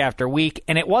after week after week.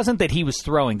 And it wasn't that he was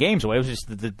throwing games away; it was just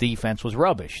that the defense was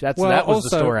rubbish. That was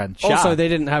the story on Schaub. Also, they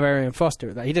didn't have Arian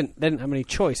Foster. They didn't have any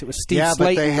choice. It was Steve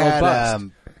Slayton.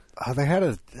 But they had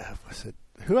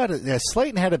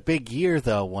Slayton had a big year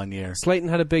though one year. Slayton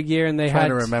had a big year, and I'm trying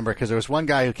to remember because there was one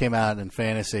guy who came out in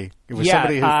fantasy. It was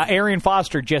somebody who Arian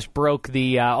Foster just broke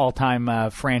the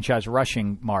all-time franchise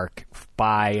rushing mark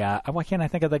by. Why can't I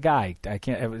think of the guy? I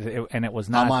can't. It was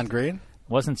not Amon Green.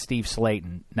 Wasn't Steve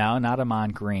Slayton? No, not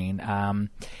Amon Green.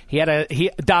 He had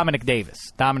Dominic Davis.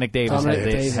 Dominic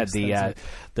Davis had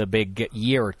the big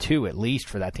year or two at least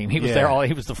for that team. He was there.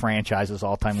 He was the franchise's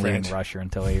all-time leading rusher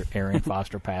until Arian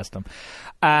Foster passed him.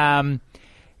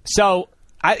 So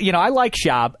I like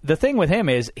Schaub. The thing with him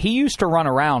is he used to run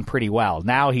around pretty well.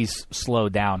 Now he's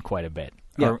slowed down quite a bit.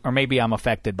 Yeah. Or maybe I'm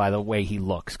affected by the way he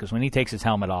looks, because when he takes his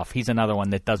helmet off, he's another one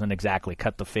that doesn't exactly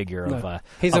cut the figure of a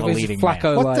leading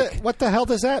Flacco man. What the hell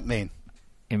does that mean?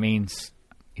 It means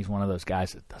he's one of those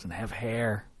guys that doesn't have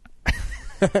hair.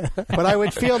 But I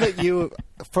would feel that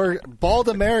for bald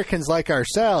Americans like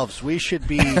ourselves, we should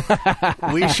be in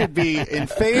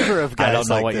favor of guys like this. I don't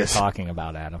know what you're talking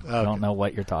about, Adam. Okay. I don't know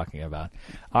what you're talking about.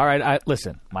 All right,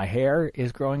 listen, my hair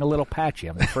is growing a little patchy.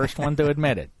 I'm the first one to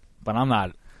admit it, but I'm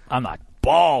not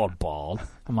bald.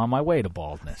 I'm on my way to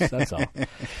baldness. That's all.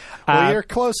 Well, you're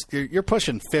close. You're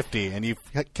pushing 50, and you've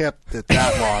kept it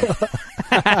that long.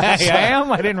 I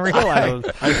am? I didn't realize.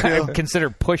 I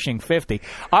considered pushing 50.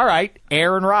 All right,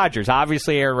 Aaron Rodgers.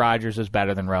 Obviously, Aaron Rodgers is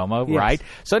better than Romo, yes. Right?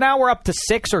 So now we're up to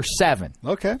 6 or 7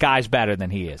 guys better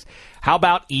than he is. How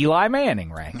about Eli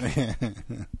Manning rank?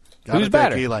 Who's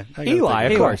better? Eli,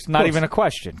 of course. Not even a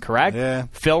question, correct? Yeah.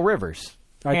 Phil Rivers.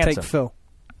 I take Phil.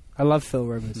 I love Phil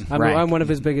Rivers. I'm one of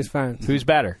his biggest fans. Who's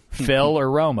better, Phil or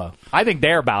Romo? I think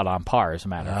they're about on par, as a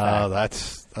matter of fact. Oh,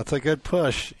 that's a good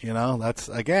push. That's,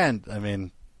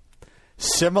 again,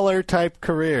 similar type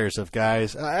careers of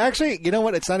guys. Actually, you know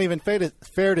what? It's not even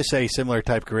fair to say similar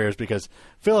type careers, because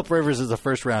Philip Rivers is a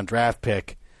first-round draft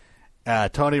pick.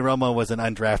 Tony Romo was an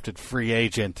undrafted free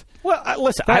agent. Well,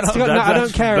 listen, I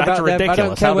don't care about them. I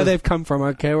don't care where they've come from.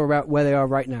 I care about where they are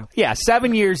right now. Yeah,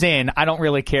 7 years in, I don't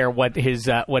really care what his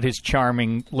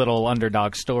charming little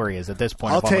underdog story is at this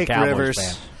point. I'll take Rivers.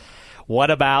 Fan. What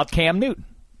about Cam Newton?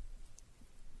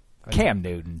 Cam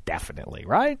Newton, definitely,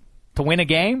 right? To win a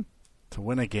game? To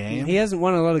win a game? He hasn't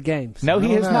won a lot of games. No,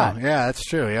 he has not. Yeah, that's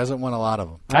true. He hasn't won a lot of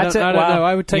them. I don't know.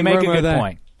 I would take Romo. You make Romo a good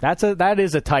point. That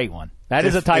is a tight one. That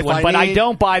is a tight one, but I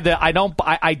don't buy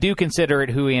I do consider it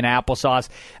hooey and applesauce.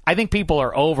 I think people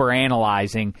are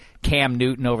overanalyzing Cam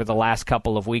Newton over the last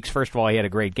couple of weeks. First of all, he had a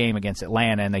great game against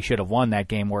Atlanta, and they should have won that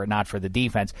game were it not for the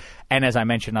defense. And as I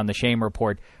mentioned on the Shame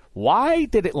Report, why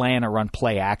did Atlanta run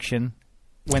play action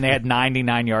when they had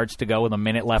 99 yards to go with a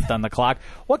minute left on the clock?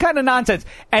 What kind of nonsense?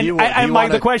 And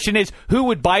the question is, who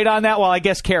would bite on that? Well, I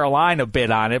guess Carolina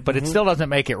bit on it, but it still doesn't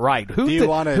make it right.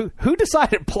 Who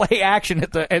decided play action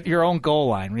at your own goal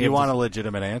line? You want a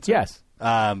legitimate answer? Yes.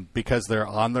 Because they're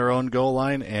on their own goal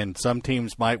line, and some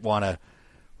teams might want to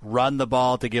run the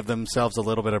ball to give themselves a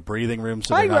little bit of breathing room.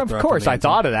 So of course, I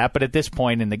thought of that, but at this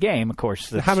point in the game, of course,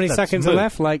 how many seconds are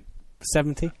left? Like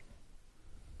 70.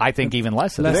 I think even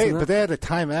less than that. But they had a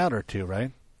timeout or two,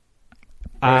 right?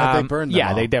 They burned them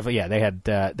all? They definitely. Yeah, they had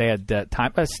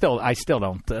time. But I still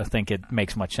don't think it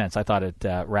makes much sense. I thought it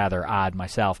rather odd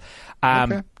myself.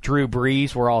 Drew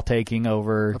Brees, we're all taking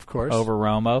over, of course, over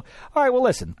Romo. All right. Well,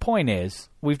 listen. Point is,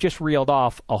 we've just reeled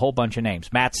off a whole bunch of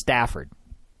names. Matt Stafford,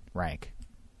 rank.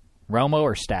 Romo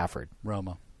or Stafford?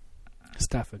 Romo.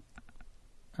 Stafford.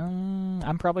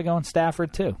 I'm probably going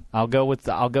Stafford too. I'll go with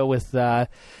the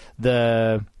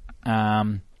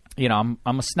I'm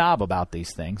a snob about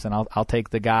these things, and I'll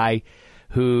take the guy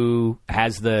who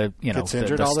has the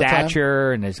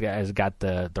stature and has got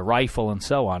the rifle and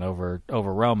so on over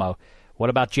Romo.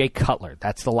 What about Jay Cutler?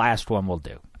 That's the last one we'll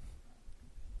do.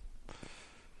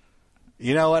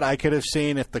 You know what? I could have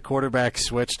seen if the quarterback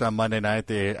switched on Monday night,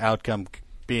 the outcome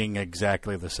being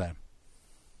exactly the same.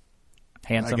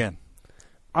 Handsome. Again.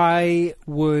 I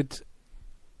would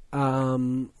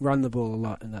run the ball a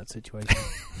lot in that situation.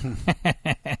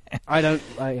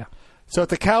 So if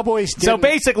the Cowboys So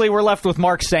basically, we're left with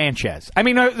Mark Sanchez. I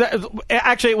mean,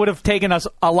 actually, it would have taken us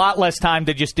a lot less time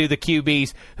to just do the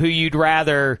QBs who you'd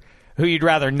rather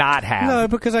not have. No,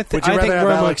 because I would you rather have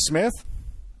Alex Smith?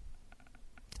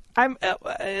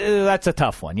 That's a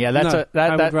tough one. Yeah,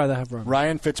 I would rather have Romo.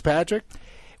 Ryan Fitzpatrick?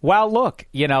 Well, look,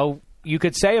 you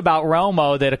could say about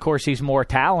Romo that, of course, he's more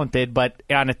talented, but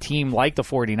on a team like the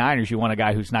 49ers, you want a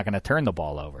guy who's not going to turn the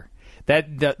ball over.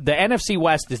 That the NFC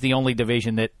West is the only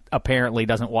division that apparently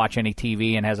doesn't watch any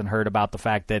TV and hasn't heard about the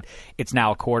fact that it's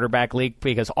now a quarterback league,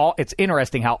 because it's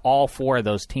interesting how all four of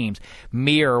those teams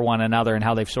mirror one another and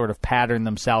how they've sort of patterned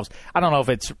themselves. I don't know if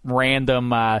it's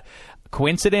random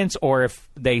coincidence or if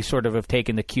they sort of have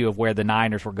taken the cue of where the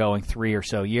Niners were going 3 or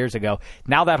so years ago.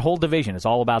 Now that whole division is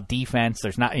all about defense.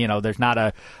 There's not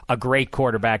a great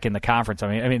quarterback in the conference.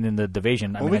 I mean in the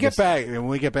division. When we get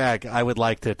back, I would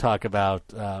like to talk about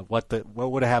what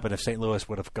would have happened if St. Louis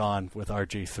would have gone with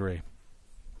RG3.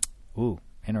 Ooh.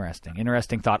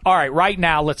 Interesting thought. All right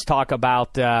now let's talk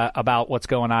about what's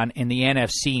going on in the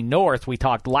NFC North. We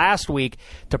talked last week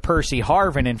to Percy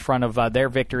Harvin in front of their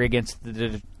victory against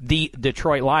the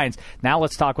Detroit Lions. Now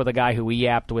let's talk with a guy who we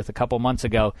yapped with a couple months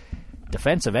ago,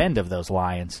 defensive end of those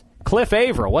Lions, Cliff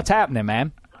Averill. What's happening,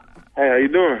 man? Hey, how you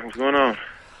doing? What's going on?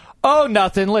 Oh,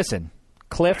 nothing. Listen,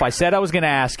 Cliff, I said I was going to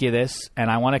ask you this,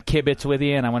 and I want to kibitz with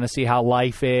you, and I want to see how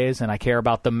life is, and I care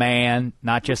about the man,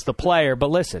 not just the player.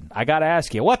 But listen, I got to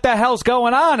ask you, what the hell's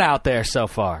going on out there so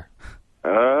far?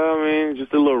 I mean,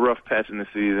 just a little rough patch in the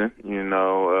season,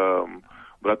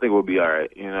 but I think we'll be all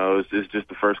right. It's just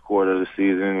the first quarter of the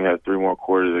season. You have 3 more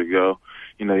quarters to go.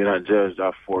 You're not judged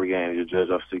off 4 games. You're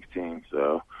judged off 16.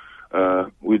 So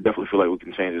we definitely feel like we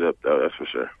can change it up, though, that's for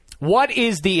sure. What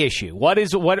is the issue? What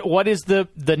is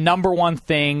the number one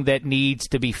thing that needs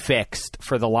to be fixed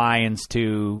for the Lions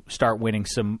to start winning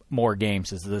some more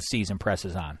games as the season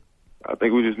presses on? I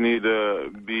think we just need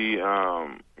to be,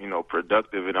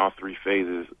 productive in all 3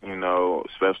 phases,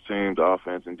 special teams,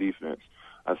 offense, and defense.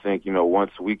 I think,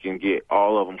 once we can get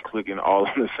all of them clicking all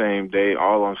on the same day,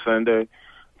 all on Sunday,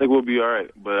 I think we'll be all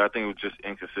right. But I think we're just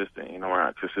inconsistent. We're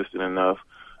not consistent enough.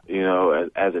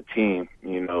 As a team,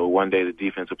 one day the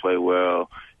defense will play well,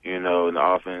 and the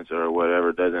offense or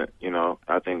whatever doesn't,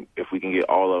 I think if we can get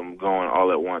all of them going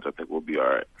all at once, I think we'll be all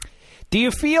right. Do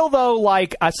you feel, though,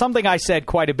 like something I said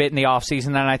quite a bit in the offseason,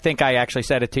 and I think I actually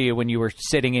said it to you when you were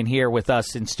sitting in here with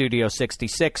us in Studio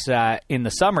 66 in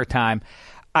the summertime,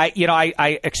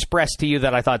 I expressed to you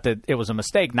that I thought that it was a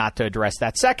mistake not to address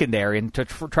that secondary and to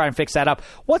try and fix that up.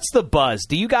 What's the buzz?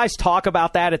 Do you guys talk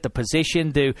about that at the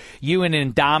position? Do you and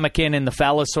Ndamukong and the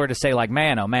fellas sort of say, like,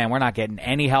 man, oh, man, we're not getting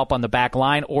any help on the back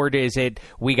line? Or is it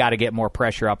we got to get more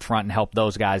pressure up front and help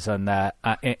those guys on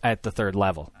at the third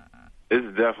level? It's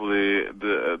definitely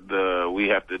the we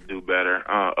have to do better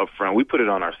up front. We put it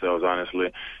on ourselves,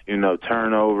 honestly.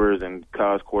 Turnovers and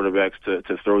cause quarterbacks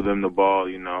to throw them the ball.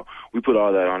 We put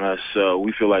all that on us. So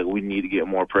we feel like we need to get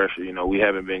more pressure. We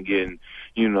haven't been getting,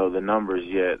 the numbers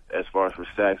yet as far as for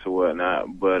sacks or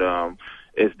whatnot. But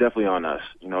it's definitely on us.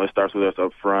 It starts with us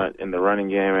up front in the running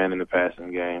game and in the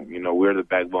passing game. We're the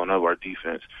backbone of our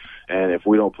defense. And if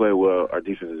we don't play well, our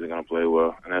defense isn't going to play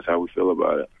well. And that's how we feel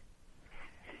about it.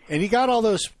 And you got all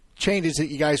those changes that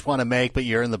you guys want to make, but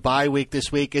you're in the bye week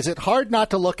this week. Is it hard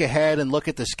not to look ahead and look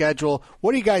at the schedule?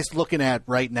 What are you guys looking at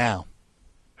right now?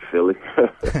 Philly.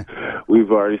 We've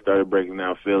already started breaking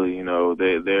down Philly.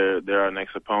 They're our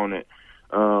next opponent.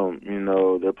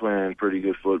 They're playing pretty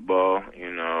good football.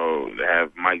 They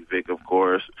have Mike Vick, of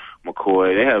course,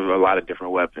 McCoy. They have a lot of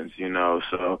different weapons,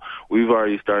 So we've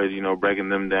already started, breaking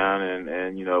them down.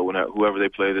 And whoever they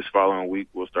play this following week,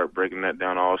 we'll start breaking that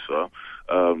down also.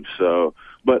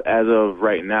 But as of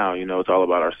right now, it's all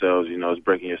about ourselves. It's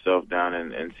breaking yourself down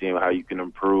and seeing how you can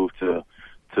improve to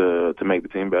make the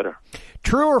team better.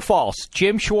 True or false?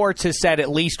 Jim Schwartz has said at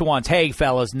least once, hey,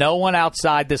 fellas, no one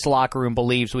outside this locker room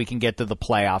believes we can get to the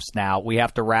playoffs now. We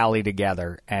have to rally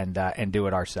together and do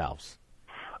it ourselves.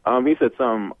 He said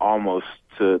something almost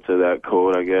to that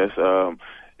code, I guess.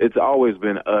 It's always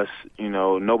been us,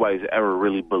 nobody's ever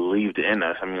really believed in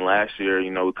us. I mean, last year,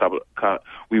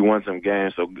 we won some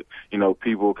games, so,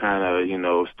 people kind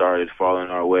of, started falling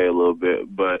our way a little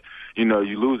bit. But, you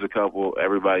lose a couple,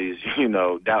 everybody's,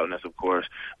 doubting us, of course.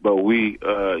 But we,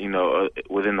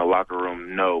 within the locker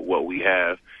room know what we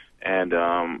have. And,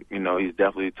 he's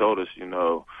definitely told us,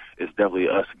 it's definitely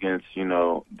us against,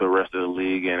 the rest of the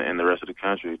league and the rest of the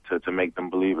country to make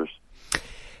them believers.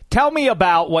 Tell me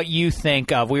about what you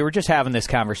think of. We were just having this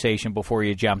conversation before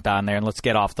you jumped on there, and let's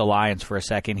get off the Lions for a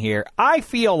second here. I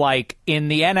feel like in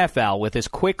the NFL, with as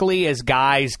quickly as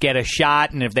guys get a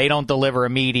shot, and if they don't deliver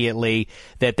immediately,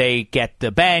 that they get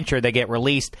the bench or they get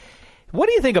released. What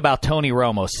do you think about Tony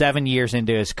Romo, 7 years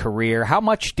into his career? How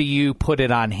much do you put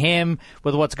it on him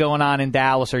with what's going on in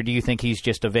Dallas, or do you think he's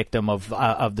just a victim of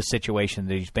the situation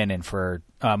that he's been in for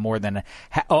more than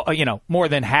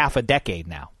half a decade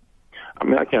now? I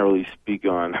mean, I can't really speak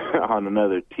on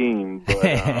another team,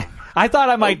 but I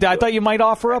thought you might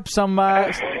offer up some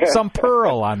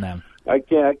pearl on them. I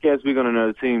can't speak on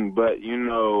another team, but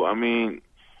I mean,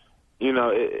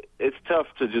 it's tough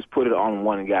to just put it on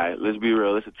one guy. Let's be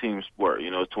real. It's a team sport.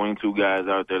 It's 22 guys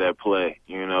out there that play,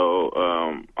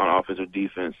 on offense or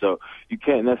defense. So you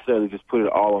can't necessarily just put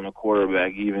it all on the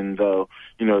quarterback, even though,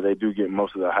 they do get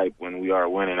most of the hype when we are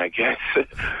winning, I guess.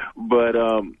 But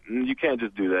you can't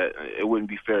just do that. It wouldn't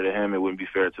be fair to him. It wouldn't be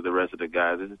fair to the rest of the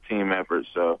guys. It's a team effort.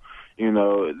 So,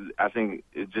 I think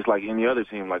it's just like any other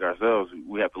team like ourselves,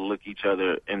 we have to look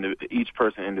each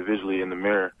person individually in the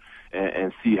mirror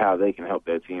and see how they can help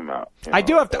that team out. I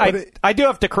do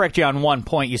have to correct you on one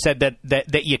point. You said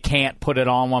that you can't put it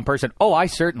on one person. Oh, I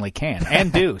certainly can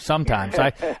and do sometimes.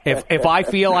 If I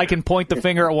feel I can point the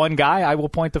finger at one guy, I will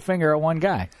point the finger at one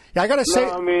guy. Yeah, I got to say.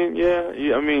 No,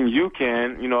 you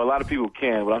can. A lot of people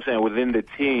can, but I'm saying within the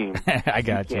team, I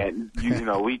got you.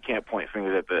 We can't point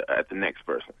fingers at the next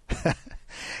person.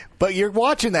 But you're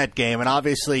watching that game, and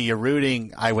obviously you're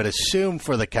rooting, I would assume,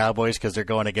 for the Cowboys because they're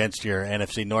going against your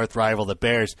NFC North rival, the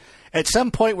Bears. At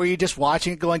some point, were you just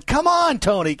watching it going, come on,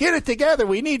 Tony, get it together.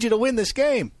 We need you to win this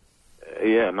game.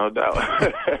 Yeah, no doubt.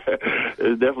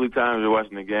 There's definitely times you're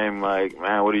watching the game like,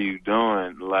 man, what are you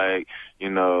doing? Like,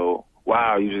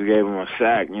 wow, you just gave him a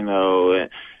sack, and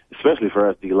especially for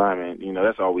us D-linemen,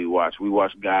 that's all we watch. We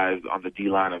watch guys on the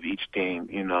D-line of each team,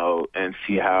 and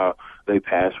see how they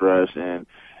pass rush, and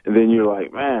then you're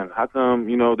like, man, how come,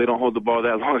 they don't hold the ball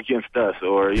that long against us,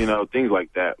 or, things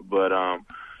like that. But,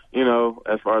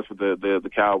 as far as for the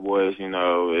Cowboys, it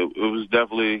was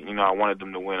definitely, I wanted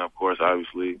them to win, of course,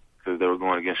 obviously, because they were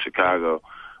going against Chicago.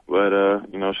 But,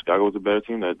 Chicago was a better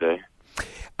team that day.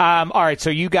 All right, so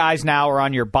you guys now are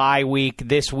on your bye week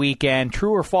this weekend.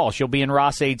 True or false? You'll be in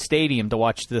Ross-Ade Stadium to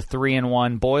watch the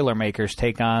 3-1 Boilermakers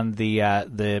take on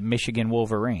the Michigan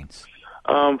Wolverines.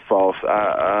 False.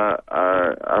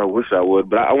 I wish I would,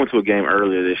 but I went to a game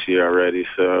earlier this year already,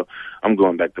 so I'm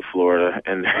going back to Florida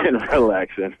and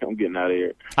relaxing. I'm getting out of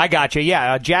here. I got you.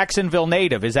 Yeah, Jacksonville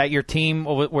native. Is that your team?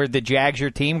 Were the Jags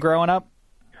your team growing up?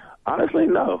 Honestly,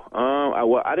 no.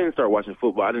 I didn't start watching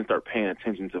football. I didn't start paying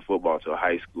attention to football until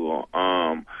high school.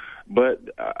 But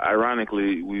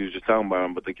ironically, we was just talking about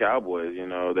them, but the Cowboys,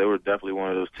 they were definitely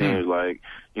one of those teams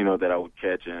that I would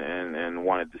catch and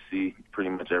wanted to see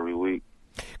pretty much every week.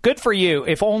 Good for you,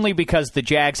 if only because the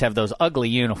Jags have those ugly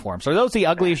uniforms. Are those the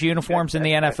ugliest uniforms in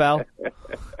the NFL?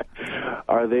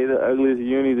 Are they the ugliest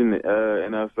unis in the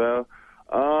NFL?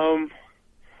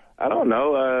 I don't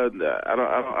know. I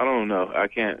don't know. I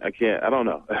can't. I don't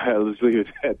know. Let's leave it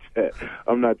at that.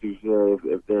 I'm not too sure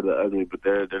if they're the ugly, but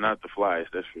they're not the flyest.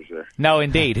 That's for sure. No,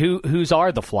 indeed. Whose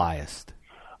are the flyest?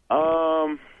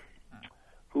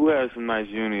 Who has some nice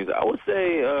unis? I would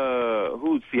say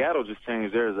Seattle just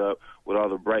changed theirs up with all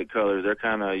the bright colors. They're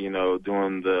kind of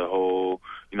doing the whole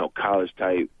college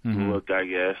type look, I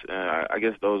guess. And I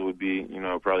guess those would be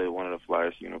probably one of the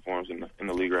flyest uniforms in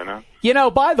the league right now.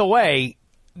 By the way.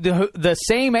 The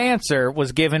same answer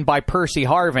was given by Percy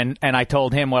Harvin, and I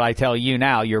told him what I tell you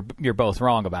now. You're both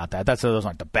wrong about that. Those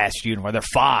aren't the best uniforms. They're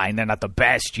fine. They're not the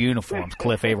best uniforms,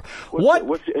 Cliff Averill.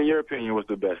 What's in your opinion, what's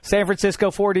the best? San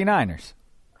Francisco 49ers.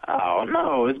 Oh,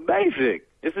 no, it's basic.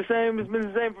 It's the same. It's been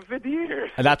the same for 50 years.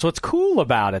 And that's what's cool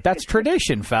about it. That's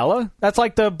tradition, fella. That's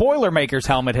like the Boilermakers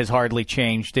helmet has hardly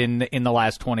changed in the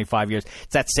last 25 years.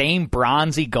 It's that same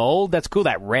bronzy gold. That's cool.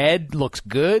 That red looks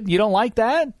good. You don't like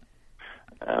that?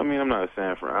 I mean, I'm not a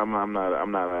Sanford. I'm not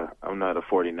a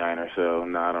 49er, so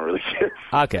no, I don't really care.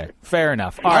 Okay, fair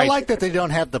enough. All I right. like that they don't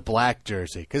have the black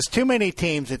jersey because too many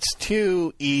teams, it's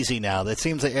too easy now. It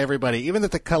seems like everybody, even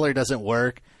if the color doesn't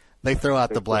work, they throw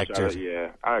out the black jersey. Yeah,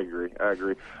 I agree. I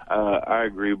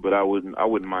agree, but I wouldn't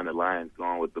mind the Lions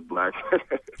going with the black.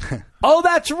 Oh,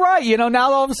 that's right.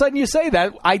 Now all of a sudden you say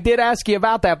that. I did ask you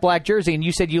about that black jersey, and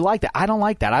you said you liked it. I don't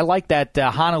like that. I like that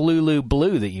Honolulu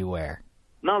blue that you wear.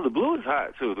 No, the blue is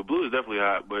hot too. The blue is definitely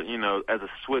hot, but as a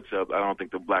switch up, I don't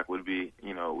think the black would be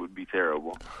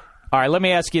terrible. All right, let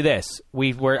me ask you this: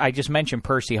 I just mentioned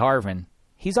Percy Harvin.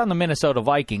 He's on the Minnesota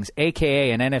Vikings,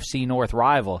 aka an NFC North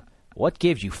rival. What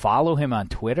gives you? Follow him on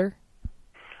Twitter?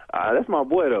 That's my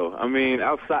boy, though. I mean,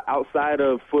 outside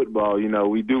of football, you know,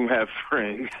 we do have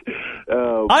friends.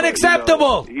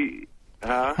 Unacceptable!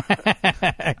 Huh?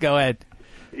 Go ahead.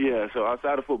 Yeah, so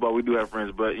outside of football, we do have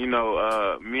friends. But, you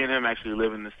know, me and him actually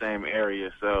live in the same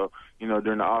area. So, you know,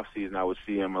 during the off season, I would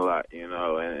see him a lot, you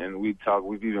know, and we talk.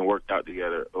 We've even worked out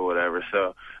together or whatever.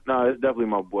 So, no, it's definitely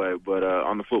my boy. But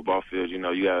on the football field, you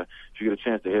know, if you get a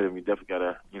chance to hit him, you definitely got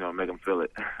to, you know, make him feel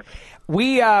it.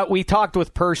 We talked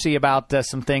with Percy about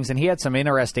some things, and he had some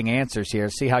interesting answers here.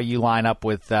 See how you line up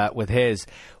with his.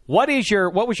 What was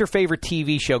your favorite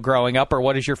TV show growing up, or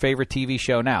what is your favorite TV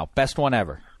show now? Best one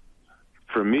ever.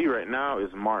 For me right now is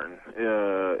Martin.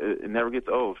 It never gets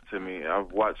old to me.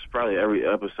 I've watched probably every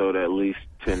episode at least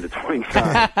 10 to 20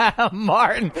 times.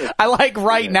 Martin. I like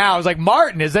right now. I was like,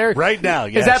 Martin, is there... Right now,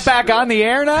 yes. Is that back on the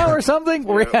air now or something?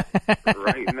 Yeah.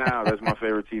 Right now, that's my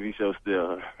favorite TV show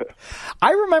still.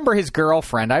 I remember his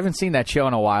girlfriend. I haven't seen that show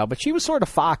in a while, but she was sort of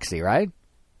foxy, right?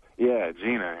 Yeah,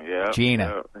 Gina. Yeah.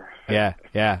 Gina.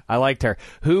 Yeah. I liked her.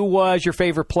 Who was your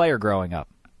favorite player growing up?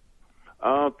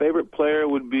 Favorite player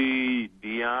would be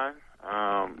Dion,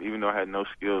 even though I had no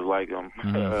skills like him.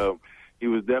 Mm-hmm. He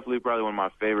was definitely probably one of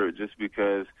my favorite just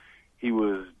because he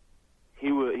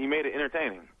made it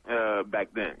entertaining back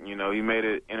then. You know, he made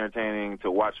it entertaining to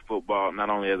watch football,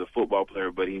 not only as a football player,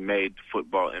 but he made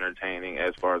football entertaining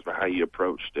as far as how he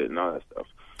approached it and all that stuff.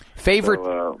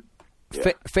 Favorite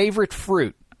favorite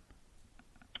fruit?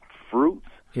 Fruits?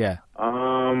 Yeah.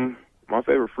 My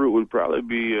favorite fruit would probably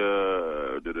be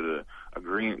the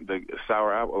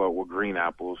sour apple or green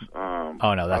apples.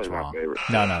 Oh no, that's wrong.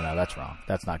 No, that's wrong.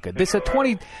 That's not good. This is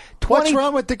 2020. What's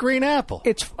wrong with the green apple?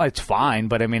 It's fine,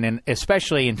 but I mean,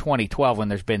 especially in 2012 when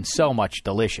there's been so much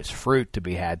delicious fruit to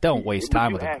be had, don't waste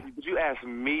time with it. But you asked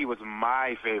me what's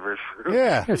my favorite fruit.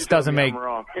 Yeah, this doesn't make. I'm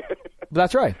wrong.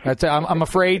 That's right. I'm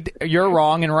afraid you're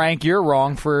wrong, and Rank, you're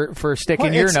wrong for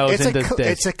sticking your nose into this.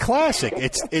 It's a classic.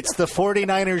 It's the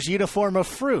 49ers uniform of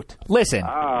fruit. Listen.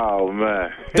 Oh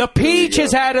man. The peach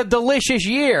has had a delicious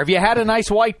year. Have you had a nice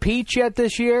white peach yet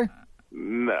this year?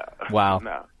 No. Wow.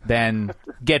 No. Then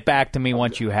get back to me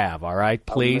once you have. All right,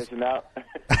 please.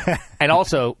 And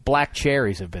also, black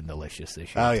cherries have been delicious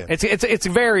this year. Oh yeah. It's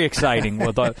very exciting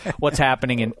with what's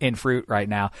happening in fruit right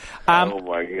now. Oh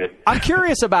my goodness. I'm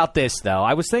curious about this though.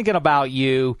 I was thinking about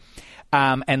you.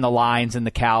 And the Lions and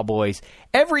the Cowboys.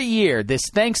 Every year, this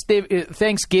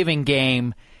Thanksgiving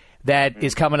game that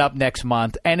is coming up next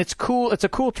month, and it's cool. It's a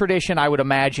cool tradition, I would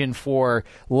imagine, for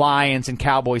Lions and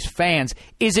Cowboys fans.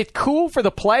 Is it cool for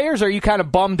the players, or are you kind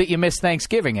of bummed that you miss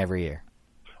Thanksgiving every year?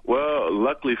 Well,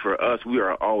 luckily for us, we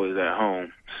are always at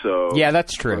home. So yeah,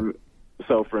 that's true.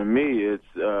 So for me,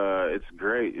 it's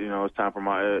great. You know, it's time for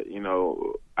my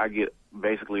I get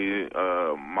basically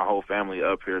my whole family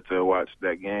up here to watch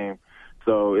that game.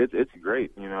 So it's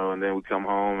great, you know, and then we come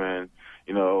home and,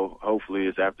 you know, hopefully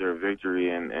it's after a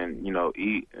victory and you know,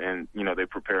 eat and, you know, they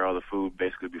prepare all the food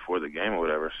basically before the game or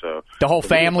whatever. So the whole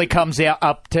family comes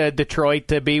up to Detroit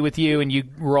to be with you and you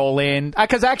roll in.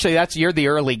 Because actually you're the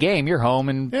early game. You're home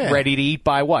and ready to eat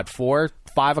by what, 4,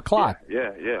 5 o'clock?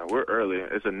 Yeah. We're early.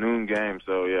 It's a noon game.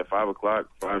 So, 5 o'clock,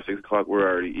 5, 6 o'clock, we're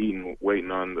already eating, waiting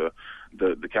on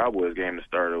the Cowboys game to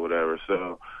start or whatever.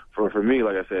 So for me,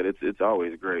 like I said, it's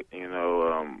always great. You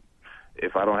know,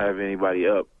 if I don't have anybody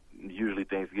up, usually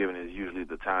Thanksgiving is usually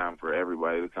the time for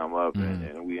everybody to come up,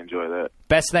 and we enjoy that.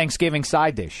 Best Thanksgiving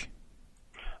side dish?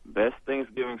 Best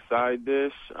Thanksgiving side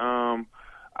dish?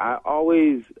 I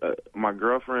always, my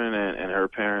girlfriend and her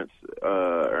parents,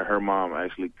 her mom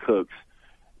actually cooks,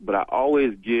 but I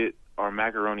always get our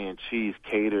macaroni and cheese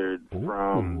catered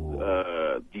from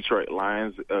Detroit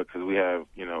Lions because we have,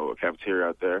 you know, a cafeteria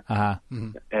out there. Uh-huh.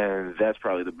 And that's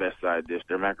probably the best side dish.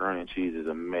 Their macaroni and cheese is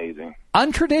amazing.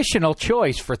 Untraditional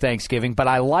choice for Thanksgiving, but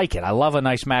I like it. I love a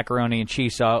nice macaroni and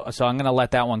cheese, so I'm going to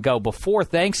let that one go. Before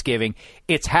Thanksgiving,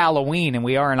 it's Halloween, and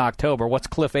we are in October. What's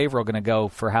Cliff Averill going to go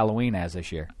for Halloween as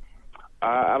this year?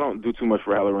 I don't do too much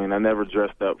for Halloween. I never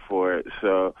dressed up for it,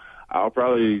 so I'll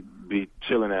probably be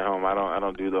chilling at home. I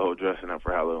don't do the whole dressing up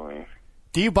for Halloween.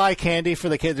 Do you buy candy for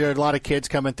the kids? There are a lot of kids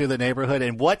coming through the neighborhood,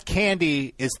 and what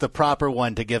candy is the proper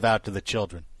one to give out to the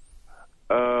children?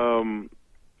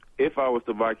 If I was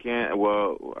to buy candy,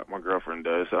 well, my girlfriend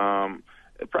does.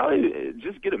 Probably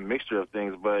just get a mixture of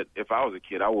things. But if I was a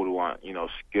kid, I would want, you know,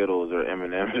 Skittles or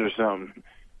M&Ms or something.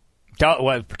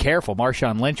 Well, careful.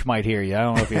 Marshawn Lynch might hear you. I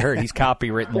don't know if you heard. He's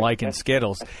copywritten liking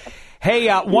Skittles. Hey,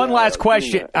 one last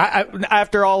question.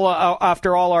 After all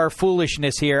our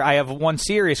foolishness here, I have one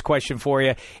serious question for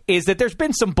you. Is that there's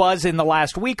been some buzz in the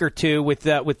last week or two with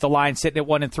the line sitting at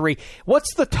 1-3.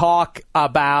 What's the talk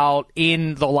about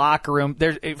in the locker room?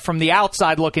 From the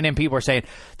outside looking in, people are saying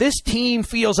this team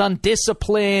feels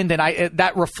undisciplined, and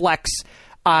that reflects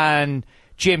on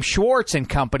Jim Schwartz and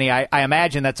company. I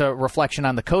imagine that's a reflection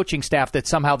on the coaching staff, that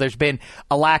somehow there's been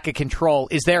a lack of control.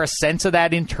 Is there a sense of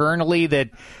that internally, that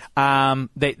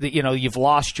you've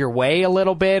lost your way a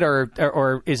little bit,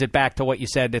 or is it back to what you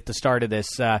said at the start of this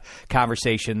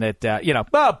conversation that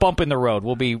bump in the road,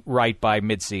 we'll be right by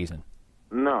midseason?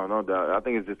 No doubt. I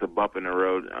think it's just a bump in the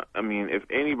road. I mean, if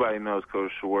anybody knows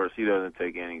Coach Schwartz, he doesn't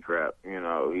take any crap.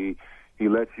 He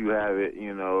lets you have it,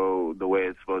 the way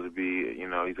it's supposed to be. He's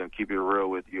going to keep it real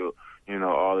with you,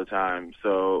 all the time.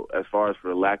 So as far as for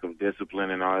the lack of discipline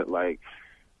and all, I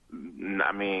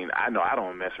know I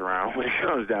don't mess around when it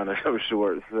comes down to Coach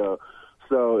Schwartz.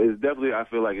 So it's definitely, I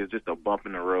feel like it's just a bump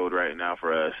in the road right now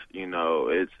for us.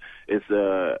 It's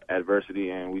adversity,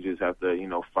 and we just have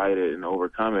to, fight it and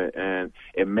overcome it. And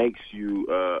it makes you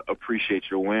appreciate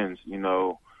your wins,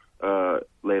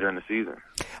 later in the season.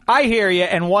 I hear you.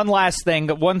 And one last thing,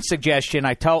 one suggestion.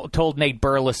 I told Nate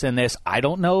Burleson this. I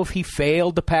don't know if he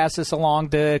failed to pass this along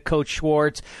to Coach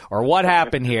Schwartz or what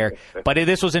happened here, but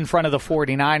this was in front of the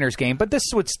 49ers game. But this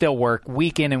would still work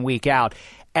week in and week out.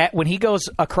 When he goes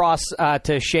across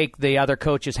to shake the other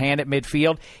coach's hand at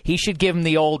midfield, he should give him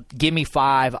the old gimme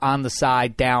 5 on the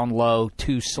side, down low,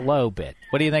 too slow bit.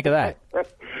 What do you think of that?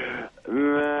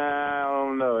 I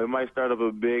don't know. It might start up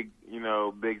a big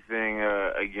thing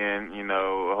again,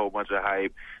 a whole bunch of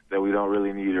hype that we don't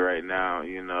really need right now.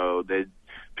 That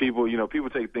people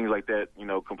take things like that,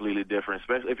 completely different.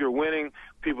 Especially if you're winning,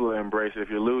 people embrace it. If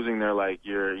you're losing, they're like,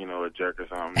 you're, a jerk or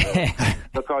something. So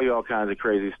they'll call you all kinds of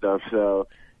crazy stuff. So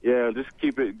yeah, just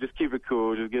keep it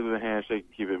cool. Just give it a handshake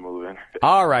and keep it moving.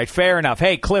 All right, fair enough.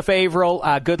 Hey, Cliff Averill,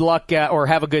 good luck, or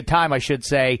have a good time, I should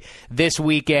say, this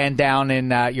weekend down in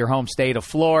your home state of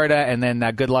Florida, and then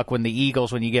good luck with the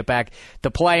Eagles when you get back to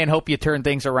play, and hope you turn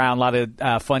things around. A lot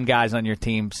of fun guys on your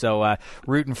team, so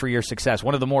rooting for your success.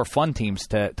 One of the more fun teams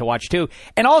to watch, too.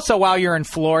 And also, while you're in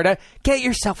Florida, get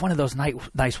yourself one of those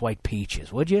nice white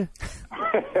peaches, would you?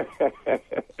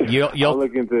 I'll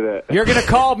look into that. You're going to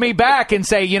call me back and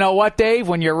say, you know what, Dave?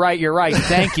 When you're right, you're right.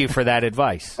 Thank you for that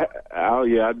advice. I'll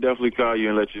definitely call you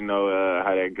and let you know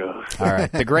how that goes. All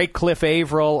right. The great Cliff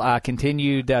Averill,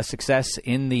 continued success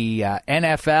in the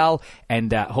NFL,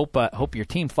 and hope your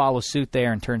team follows suit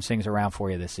there and turns things around for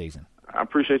you this season. I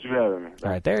appreciate you having me. All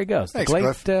right, there he goes. Thanks, the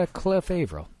great Cliff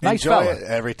Averill. Nice Enjoy fella. it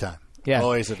every time. Yeah.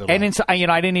 Always a delight.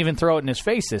 And I didn't even throw it in his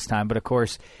face this time, but of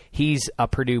course he's a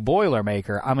Purdue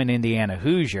Boilermaker. I'm an Indiana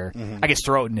Hoosier. Mm-hmm. I guess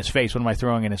throw it in his face. What am I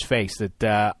throwing in his face?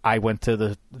 That I went to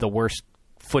the worst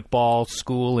football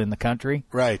school in the country.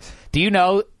 Right. Do you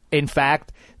know, in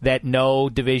fact, that no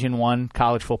Division I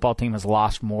college football team has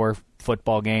lost more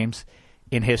football games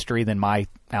in history than my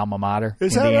alma mater,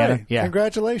 Is Indiana? that right? Yeah.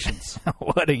 Congratulations.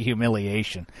 What a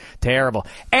humiliation. Terrible.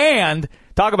 And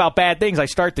talk about bad things. I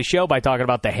start the show by talking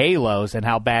about the Halos and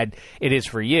how bad it is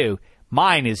for you.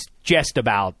 Mine is just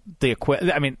about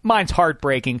mine's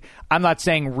heartbreaking. I'm not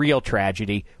saying real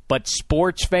tragedy, but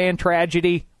sports fan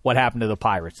tragedy. What happened to the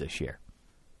Pirates this year?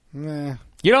 Nah.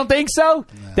 You don't think so?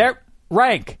 No. They're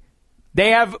rank.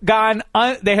 They have gone.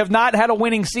 They have not had a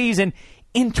winning season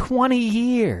in 20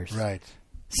 years. Right.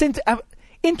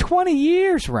 In 20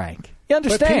 years, rank. You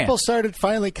understand? But people started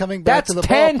finally coming back to the ballpark.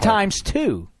 That's 10 times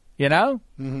 2, you know?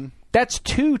 Mm-hmm. That's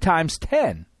 2 times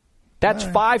 10. That's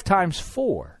 5 times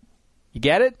 4. You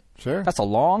get it? Sure. That's a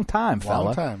long time, fella.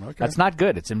 Long time, okay. That's not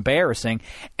good. It's embarrassing.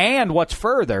 And what's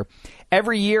further,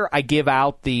 every year I give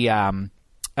out the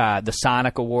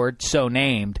Sonic Award, so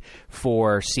named,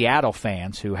 for Seattle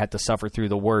fans who had to suffer through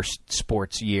the worst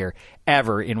sports year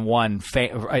ever in one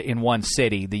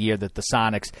city, the year that the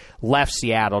Sonics left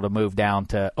Seattle to move down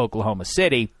to Oklahoma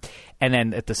City. And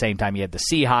then at the same time, you had the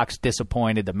Seahawks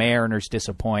disappointed, the Mariners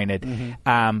disappointed.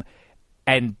 Mm-hmm.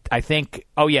 And I think,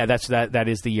 that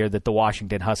is the year that the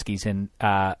Washington Huskies and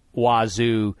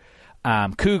Wazoo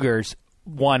Cougars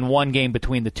won one game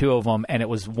between the two of them, and it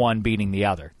was one beating the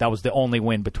other. That was the only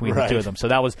win between the two of them. So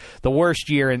that was the worst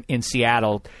year in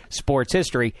Seattle sports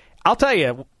history. I'll tell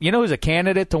you, you know who's a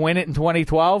candidate to win it in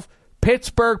 2012?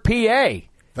 Pittsburgh, PA.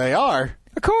 They are.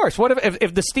 Of course. What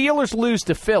if the Steelers lose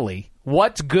to Philly?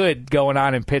 What's good going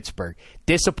on in Pittsburgh?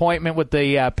 Disappointment with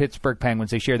the Pittsburgh Penguins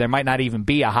this year. There might not even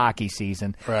be a hockey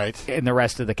season in the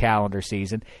rest of the calendar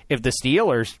season. If the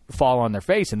Steelers fall on their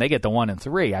face and they get the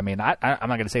 1-3, I mean, I'm not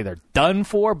going to say they're done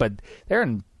for, but they're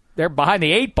in they're behind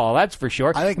the 8 ball, that's for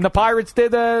sure. And the Pirates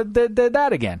did that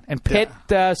again. And Pitt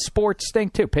sports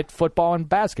stink, too. Pitt football and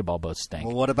basketball both stink.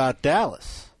 Well, what about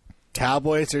Dallas?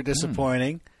 Cowboys are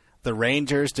disappointing. The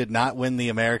Rangers did not win the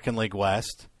American League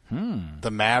West.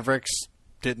 The Mavericks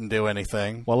didn't do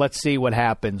anything. Well, let's see what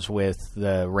happens with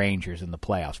the Rangers in the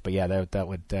playoffs. But, yeah,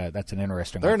 that's an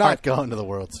interesting They're one. not going to the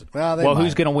World Series. Well,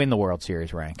 who's going to win the World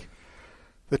Series, Rank?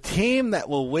 The team that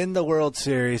will win the World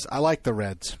Series, I like the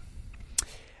Reds.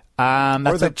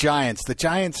 Or the Giants. The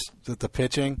Giants, the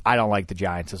pitching. I don't like the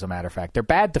Giants, as a matter of fact. They're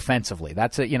bad defensively.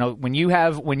 That's it. When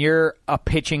you're a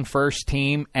pitching first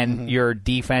team and your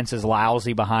defense is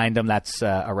lousy behind them, that's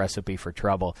a recipe for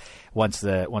trouble once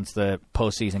the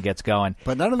postseason gets going.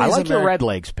 But none of these I like your Red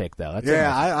Legs pick, though. That's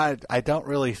I don't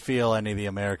really feel any of the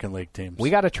American League teams. We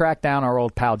got to track down our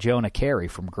old pal Jonah Carey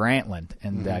from Grantland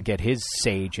and get his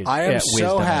sage. I am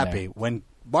so happy when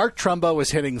Mark Trumbo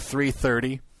was hitting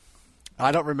 .330.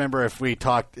 I don't remember if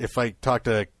I talked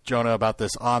to Jonah about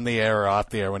this on the air or off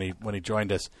the air when he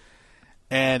joined us,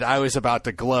 and I was about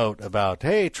to gloat about,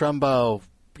 hey, Trumbo,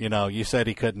 you said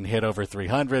he couldn't hit over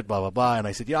 300, blah blah blah, and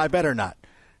I said, yeah, I better not,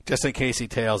 just in case he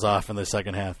tails off in the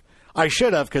second half. I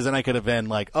should have, because then I could have been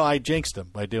like, oh, I jinxed him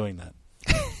by doing that.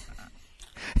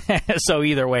 So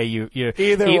either way, if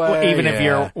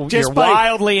you're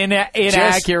wildly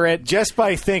inaccurate, just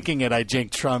by thinking it, I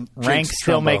jinxed Trump. Rank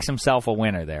still makes himself a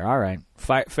winner there. All right,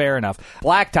 fair enough.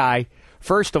 Black Tie.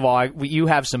 First of all, you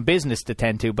have some business to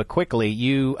tend to, but quickly,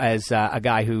 you as a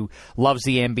guy who loves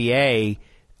the NBA,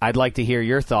 I'd like to hear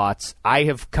your thoughts. I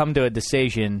have come to a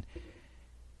decision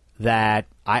that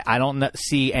I don't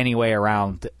see any way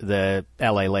around the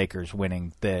L.A. Lakers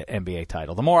winning the NBA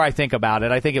title. The more I think about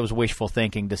it, I think it was wishful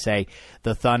thinking to say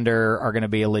the Thunder are going to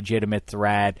be a legitimate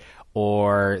threat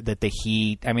or that the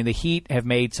Heat have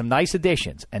made some nice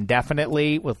additions, and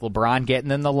definitely with LeBron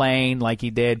getting in the lane like he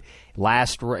did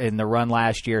in the run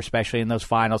last year, especially in those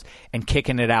finals, and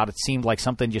kicking it out, it seemed like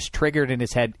something just triggered in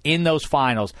his head in those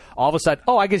finals. All of a sudden,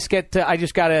 I just got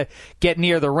to get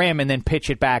near the rim and then pitch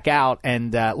it back out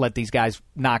and let these guys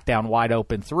knock down wide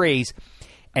open threes.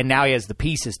 And now he has the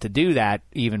pieces to do that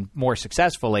even more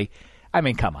successfully. I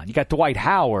mean, come on, you got Dwight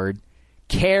Howard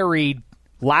carried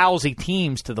lousy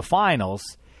teams to the finals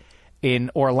in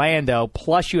Orlando,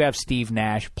 plus you have Steve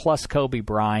Nash, plus Kobe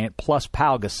Bryant, plus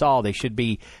Pau Gasol. They should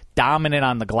be dominant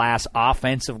on the glass,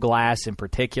 offensive glass in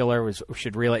particular.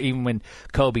 Should really, even when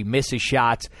Kobe misses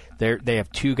shots, they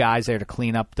have two guys there to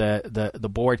clean up the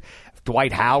board.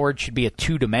 Dwight Howard should be a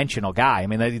two-dimensional guy. I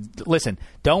mean, listen,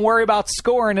 don't worry about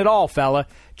scoring at all, fella.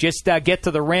 Just get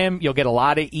to the rim. You'll get a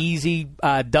lot of easy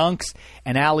dunks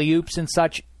and alley-oops and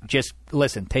such. Just,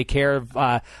 listen, take care of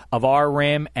our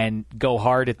rim and go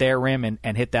hard at their rim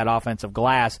and hit that offensive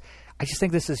glass. I just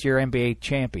think this is your NBA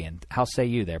champion. How say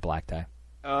you there, Black Tie?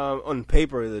 On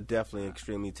paper, they're definitely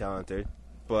extremely talented.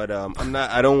 But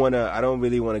I don't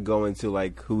really want to go into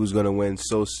like who's going to win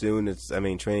so soon.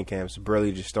 Training camps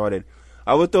barely just started.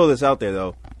 I would throw this out there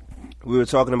though. We were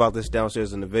talking about this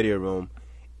downstairs in the video room.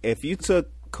 If you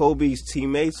took Kobe's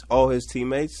teammates, all his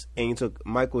teammates, and you took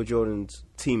Michael Jordan's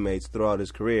teammates throughout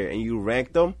his career, and you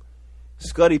ranked them,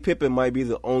 Scottie Pippen might be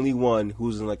the only one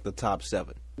who's in like the top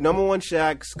 7. Number 1,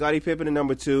 Shaq, Scottie Pippen, and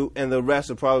number 2, and the rest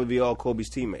will probably be all Kobe's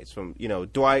teammates, from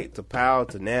Dwight to Powell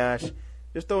to Nash.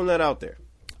 Just throwing that out there.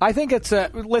 I think that's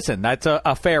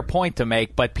a fair point to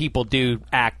make, but people do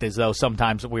act as though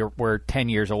sometimes we're 10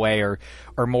 years away or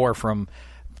more from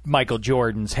Michael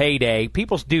Jordan's heyday.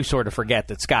 People do sort of forget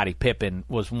that Scottie Pippen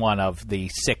was one of the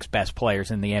 6 best players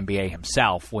in the NBA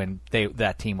himself when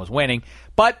that team was winning.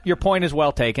 But your point is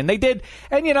well taken. They did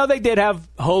have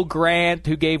Ho Grant,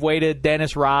 who gave way to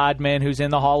Dennis Rodman, who's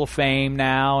in the Hall of Fame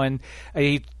now, and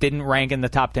he didn't rank in the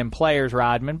top 10 players,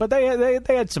 Rodman, but they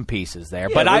had some pieces there.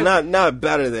 Yeah, but not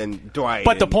better than Dwight.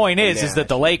 But the point is that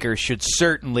the Lakers should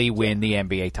certainly win the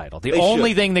NBA title. The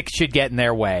only thing that should get in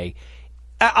their way,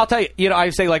 I'll tell you, I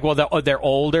say like, well, they're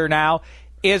older now.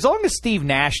 As long as Steve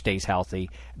Nash stays healthy,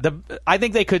 I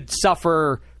think they could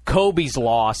suffer Kobe's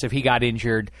loss if he got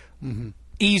injured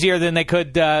easier than they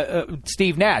could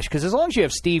Steve Nash. Because as long as you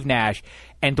have Steve Nash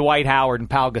and Dwight Howard and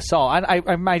Pau Gasol,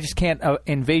 I just can't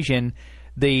envision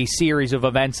the series of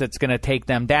events that's going to take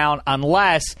them down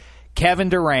unless Kevin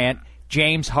Durant,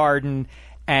 James Harden,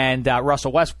 and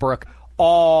Russell Westbrook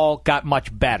all got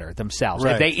much better themselves.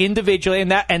 Right. If they individually,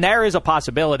 and there is a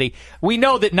possibility. We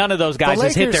know that none of those guys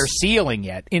has hit their ceiling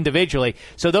yet individually,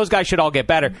 so those guys should all get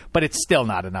better, but it's still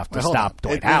not enough to stop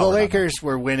Dwight Howard. The Lakers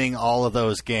were winning all of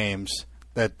those games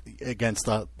against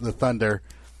the Thunder,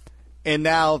 and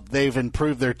now they've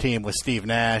improved their team with Steve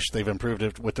Nash. They've improved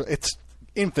it it's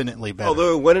infinitely better. Oh, they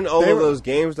were winning all of those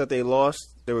games that they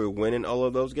lost they were winning all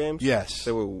of those games? Yes.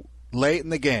 They were late in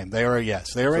the game. They were in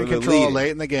So control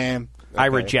late in the game. I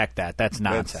reject that. That's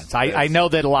nonsense. That's- I know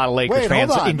that a lot of Lakers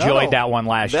fans enjoyed that one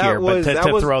last year, but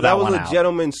to throw that one out. That was a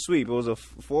gentleman's sweep. It was a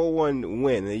 4-1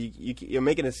 win. You're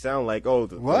making it sound like,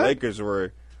 the Lakers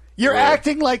were... You're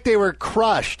acting like they were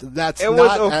crushed. It was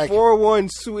a 4-1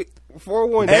 sweep.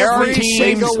 4-1. Every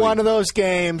single one of those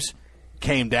games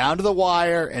came down to the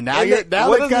wire, and now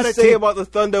what does it say about the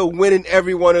Thunder winning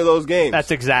every one of those games?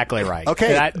 That's exactly right.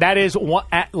 Okay, that is one.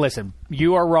 Listen,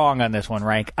 you are wrong on this one,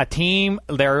 Rank. A team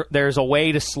there's a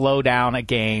way to slow down a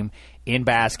game in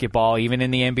basketball, even in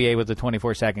the NBA with the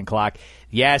 24-second clock.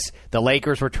 Yes, the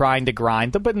Lakers were trying to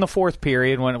grind, but in the fourth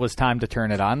period when it was time to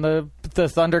turn it on, the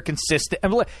Thunder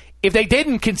if they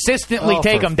didn't consistently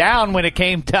take them down when it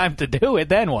came time to do it,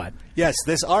 then what? Yes,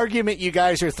 this argument you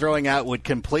guys are throwing out would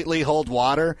completely hold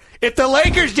water if the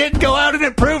Lakers didn't go out and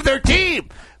improve their team.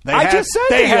 Just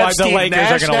said the Lakers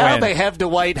Nash are going to win. They have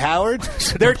Dwight Howard.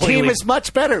 Their team is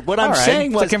much better. What I'm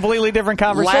saying was it's a completely different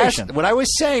conversation. What I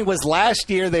was saying was last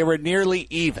year they were nearly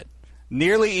even.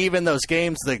 Nearly even those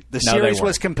games. The series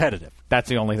was competitive. That's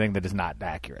the only thing that is not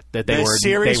accurate. That they were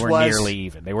nearly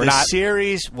even. They were the not.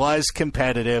 Series was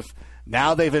competitive.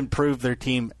 Now they've improved their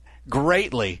team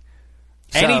greatly.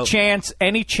 Any chance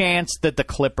that the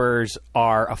Clippers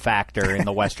are a factor in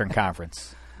the Western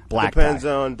Conference? Depends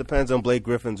on Blake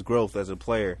Griffin's growth as a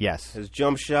player. Yes, his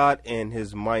jump shot and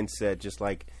his mindset. Just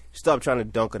like stop trying to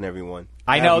dunk on everyone.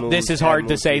 I know this is hard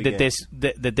to say that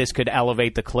this could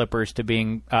elevate the Clippers to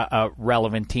being a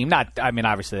relevant team.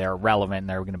 Obviously they're relevant and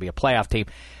they're going to be a playoff team.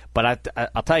 But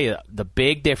I'll tell you, the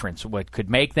big difference, what could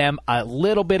make them a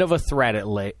little bit of a threat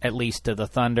at least to the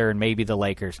Thunder and maybe the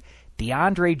Lakers,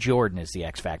 DeAndre Jordan is the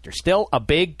X factor. Still a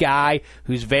big guy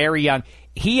who's very young.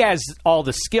 He has all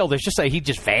the skill. There's just he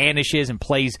just vanishes and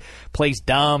plays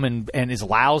dumb and is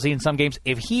lousy in some games.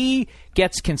 If he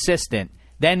gets consistent,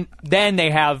 then they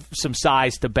have some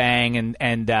size to bang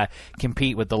and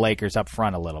compete with the Lakers up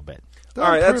front a little bit. All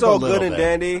right, that's all good and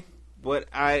dandy. But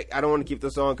I don't want to keep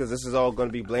this on because this is all going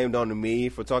to be blamed on me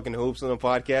for talking hoops on the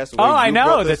podcast. Oh, I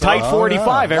know. The tight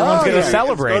 45. Everyone's going to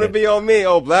celebrate. It's going to be on me.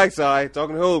 Oh, Black Side,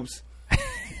 talking hoops.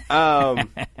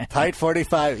 Tight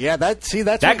 45. Yeah,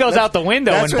 that goes out the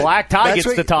window when Black Tie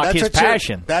gets to talk his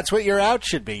passion. That's what your out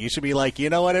should be. You should be like,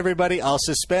 you know what, everybody? I'll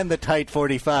suspend the tight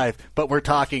 45, but we're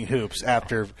talking hoops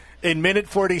in minute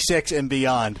 46 and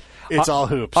beyond. It's all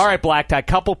hoops. All right, Black Tie,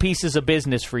 couple pieces of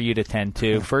business for you to tend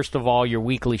to. First of all, your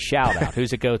weekly shout-out.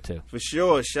 Who's it go to? For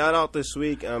sure. Shout-out this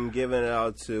week. I'm giving it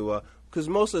out to because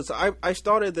most of the time, I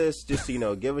started this just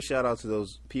to, give a shout-out to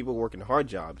those people working hard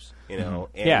jobs,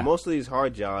 And most of these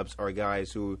hard jobs are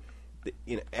guys who,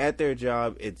 at their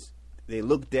job, they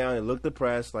look down and look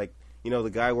depressed, like, the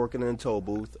guy working in the toll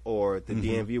booth or the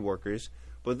DMV workers.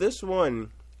 But this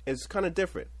one is kind of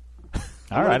different.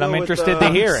 All right, I'm interested to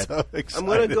hear it. I'm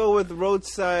going to go with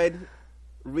roadside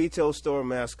retail store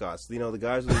mascots. The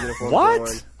guys with the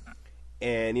uniforms on.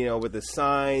 And, with the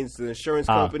signs, the insurance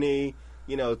company,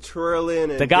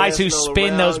 twirling. And the guys who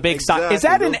spin those big signs. Exactly. Is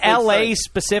that an L.A.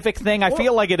 specific thing? I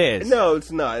feel like it is. No,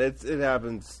 it's not. It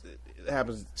happens. It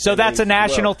happens. So that's a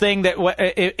national thing that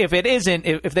if it isn't,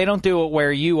 if they don't do it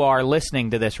where you are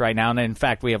listening to this right now, and in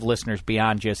fact we have listeners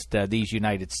beyond just these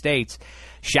United States,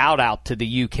 shout out to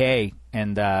the UK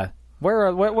and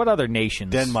what other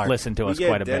nations listen to us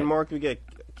quite a bit? Denmark, we get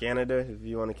Canada, if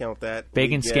you want to count that.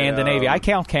 Big in Scandinavia. I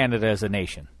count Canada as a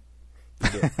nation.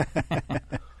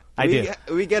 I do.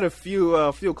 We get a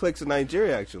few clicks in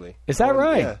Nigeria, actually. Is that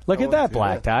right? Yeah. Look at that,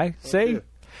 Black Tie. See?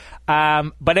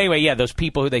 But anyway, those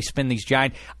people who they spin these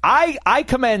giant. I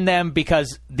commend them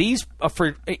because these,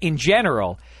 in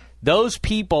general, those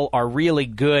people are really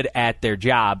good at their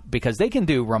job because they can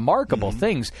do remarkable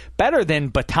things better than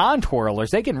baton twirlers.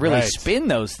 They can really spin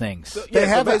those things. So,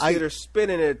 they're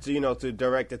spinning it to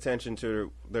direct attention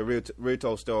to the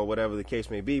retail store or whatever the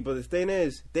case may be. But the thing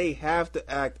is, they have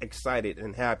to act excited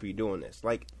and happy doing this.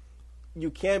 Like, you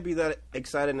can't be that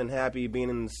excited and happy being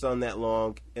in the sun that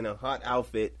long in a hot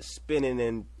outfit, spinning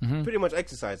and pretty much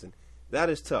exercising.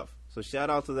 That is tough. So shout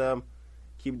out to them.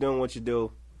 Keep doing what you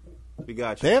do. We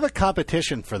got you. They have a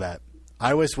competition for that.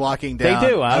 I was walking down. They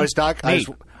do. Huh?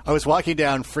 I was walking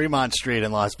down Fremont Street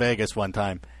in Las Vegas one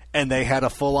time, and they had a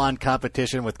full-on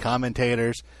competition with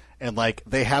commentators, and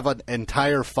they have an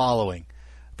entire following.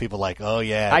 People like, oh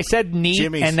yeah. I said neat,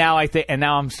 and now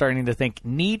I'm starting to think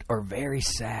neat or very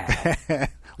sad.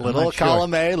 Little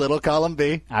column A, little column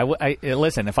B.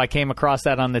 Listen, if I came across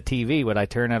that on the TV, would I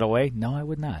turn it away? No, I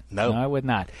would not. No, I would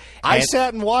not. I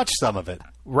sat and watched some of it.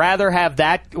 Rather have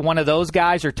that one of those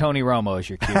guys or Tony Romo as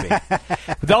your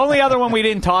QB. The only other one we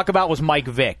didn't talk about was Mike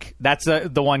Vick. That's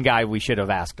the one guy we should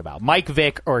have asked about. Mike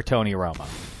Vick or Tony Romo.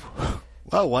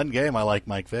 Well, one game I like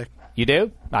Mike Vick. You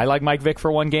do? I like Mike Vick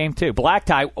for one game too. Black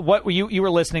Tie. What were you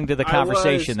were listening to the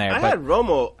conversation there? I had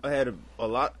Romo. I had a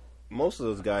lot. Most of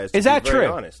those guys. Is that true?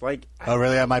 Honest. Like, oh,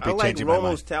 really? I might be changing my mind. I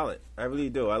like Romo's talent. I really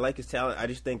do. I like his talent. I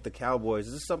just think the Cowboys.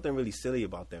 There's something really silly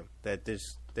about them that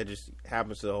just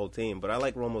happens to the whole team. But I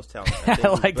like Romo's talent. I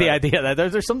like the idea that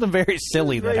there's something very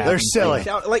silly that happens. They're silly.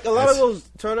 Like a lot of those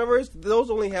turnovers, those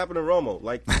only happen to Romo.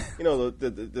 Like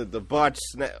the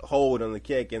botched hold on the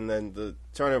kick, and then the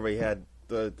turnover he had,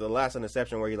 the last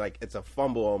interception where it's a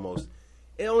fumble almost.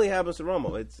 It only happens to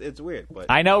Romo. It's weird, but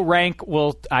I know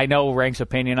Rank's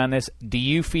opinion on this. Do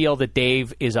you feel that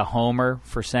Dave is a homer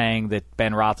for saying that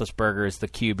Ben Roethlisberger is the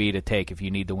QB to take if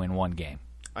you need to win one game?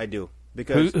 I do.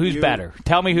 Because who's better?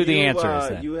 Tell me who the answer is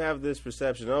then. You have this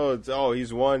perception.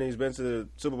 He's won. He's been to the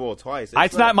Super Bowl twice.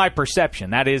 It's not my perception.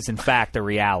 That is, in fact, a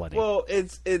reality. Well,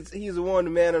 he's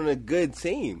one man on a good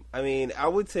team. I mean, I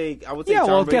would take. Yeah, Tom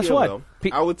well, Brady guess what?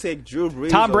 I would take Drew Brees.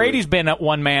 Tom Brady's been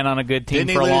one man on a good team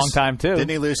for a long time too.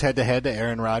 Didn't he lose head-to-head to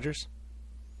Aaron Rodgers?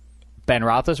 Ben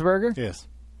Roethlisberger? Yes,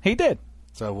 he did.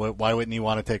 So why wouldn't you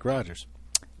want to take Rodgers?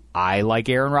 I like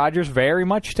Aaron Rodgers very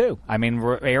much, too. I mean,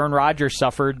 Aaron Rodgers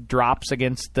suffered drops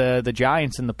against the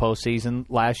Giants in the postseason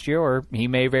last year, or he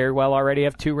may very well already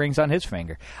have 2 rings on his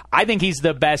finger. I think he's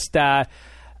the best. I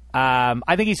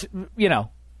think he's,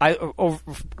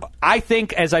 I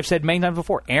think, as I've said many times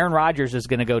before, Aaron Rodgers is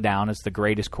going to go down as the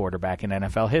greatest quarterback in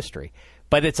NFL history.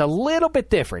 But it's a little bit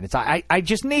different. I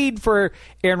just need for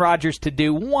Aaron Rodgers to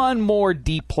do one more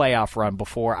deep playoff run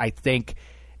before I think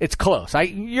it's close.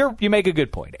 You make a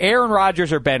good point. Aaron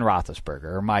Rodgers or Ben Roethlisberger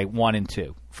are my 1 and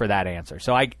 2 for that answer.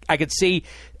 So I could see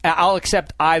I'll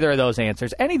accept either of those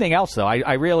answers. Anything else though,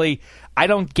 I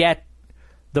don't get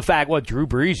the fact Drew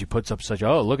Brees he puts up such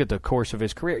look at the course of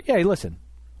his career. Yeah, listen,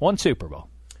 1 Super Bowl.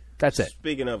 That's it.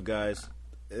 Speaking of guys,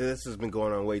 this has been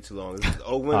going on way too long. This is the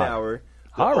Owen hour.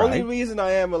 The all only reason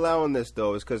I am allowing this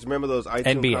though is because remember those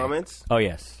iTunes NBA comments? Oh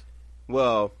yes.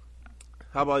 Well.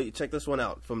 How about you check this one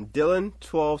out? From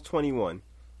Dylan1221.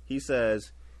 He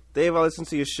says, Dave, I listen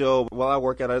to your show while I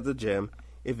work out at the gym.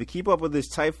 If you keep up with this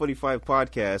Tight 45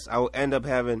 podcast, I will end up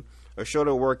having a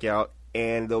shorter workout,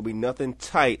 and there'll be nothing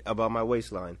tight about my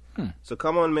waistline. So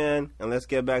come on, man, and let's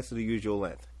get back to the usual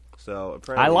length. So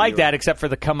apparently I like that, except for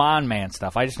the come on, man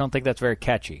stuff. I just don't think that's very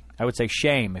catchy. I would say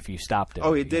shame if you stopped it.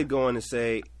 Oh, he did go on to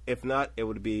say, if not, it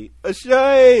would be a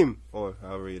shame. Or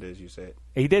however it is you say it.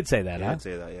 He did say that, He huh? did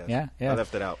say that, yes. Yeah. I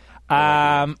left it out.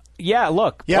 Yeah,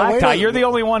 look, Black Tie, you're the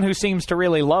only one who seems to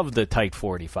really love the Tight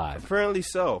 45. Apparently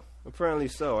so.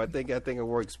 I think it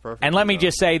works perfectly. And let me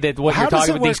just say that what How you're does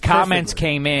talking it about, these work comments perfectly?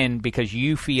 came in because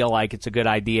you feel like it's a good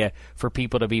idea for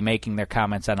people to be making their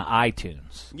comments on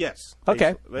iTunes. Yes.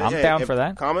 Okay, I'm down for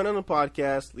that. Comment on the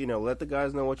podcast. Let the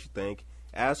guys know what you think.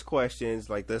 Ask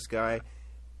questions like this guy.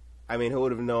 I mean, who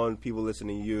would have known people listen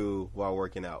to you while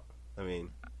working out? I mean,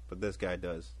 but this guy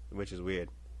does, which is weird.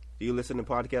 Do you listen to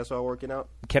podcasts while working out?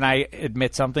 Can I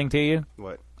admit something to you?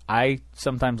 What? I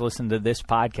sometimes listen to this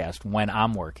podcast when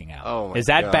I'm working out. Oh my Is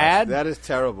that gosh, bad? That is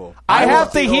terrible. I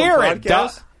have to hear it.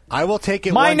 I will take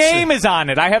it. My name is on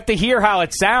it. I have to hear how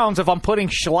it sounds. If I'm putting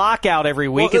schlock out every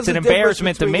week, it's an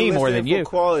embarrassment to me more than you.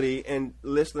 Quality and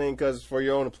listening because for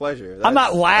your own pleasure. I'm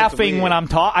not laughing when I'm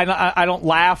talking. I don't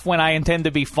laugh when I intend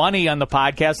to be funny on the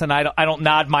podcast, and I don't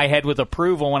nod my head with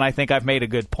approval when I think I've made a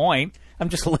good point. I'm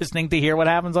just listening to hear what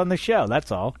happens on the show.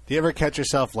 That's all. Do you ever catch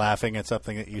yourself laughing at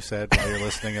something that you said while you're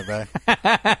listening to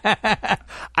that?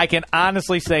 I can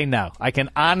honestly say no. I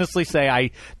can honestly say I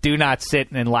do not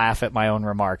sit and laugh at my own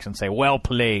remarks and say, well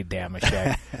played,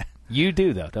 Damashek. You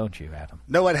do, though, don't you, Adam?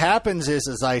 No, what happens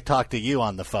is I talk to you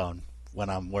on the phone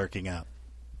when I'm working out.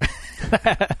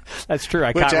 That's true.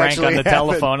 I caught Rank on the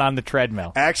telephone on the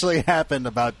treadmill. Actually happened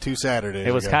about 2 Saturdays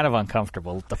It was ago. kind of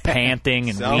uncomfortable. The panting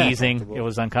and wheezing. It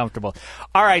was uncomfortable.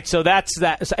 All right, so that's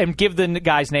that. And give the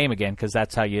guy's name again because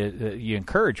that's how you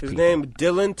encourage people. His name,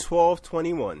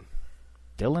 Dylan1221.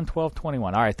 Dylan1221.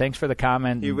 All right, thanks for the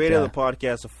comment. He rated the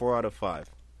podcast a 4 out of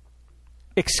 5.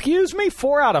 Excuse me?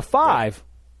 4 out of 5? Yeah.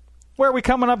 Where are we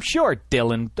coming up short,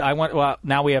 Dylan? Well,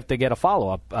 now we have to get a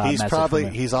follow-up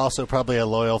He's also probably a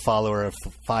loyal follower of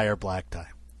Fire Black Tie.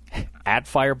 At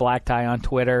Fire Black Tie on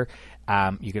Twitter.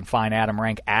 You can find Adam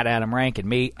Rank at Adam Rank and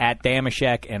me at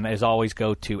Damashek. And as always,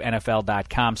 go to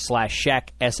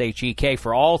NFL.com/Shek, S-H-E-K,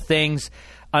 for all things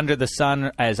under the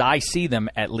sun, as I see them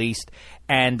at least.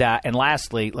 And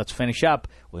lastly, let's finish up.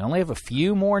 We only have a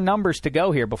few more numbers to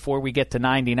go here before we get to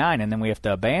 99, and then we have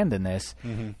to abandon this.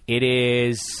 It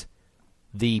is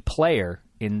the player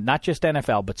in not just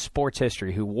NFL but sports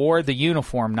history who wore the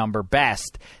uniform number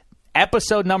best.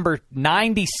 Episode number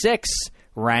 96,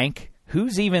 Rank.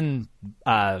 Who's even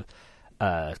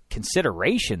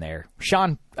consideration there?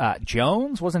 Sean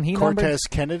Jones, wasn't he? Cortez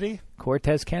Kennedy?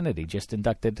 Cortez Kennedy, just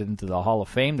inducted into the Hall of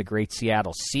Fame, the great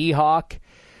Seattle Seahawk.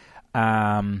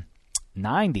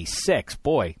 96,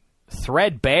 boy,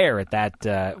 threadbare at that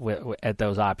at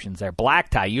those options there. Black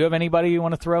Tie, you have anybody you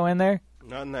want to throw in there?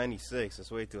 Not 96.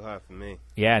 That's way too high for me.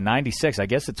 Yeah, 96. I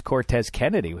guess it's Cortez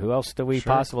Kennedy. Who else do we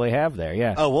possibly have there?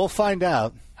 Yeah. Oh, we'll find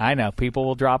out. I know. People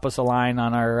will drop us a line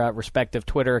on our respective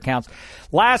Twitter accounts.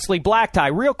 Lastly, Black Tie,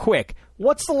 real quick,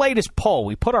 what's the latest poll?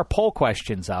 We put our poll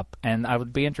questions up, and I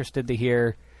would be interested to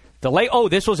hear the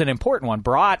this was an important one,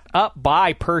 brought up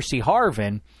by Percy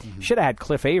Harvin. Should have had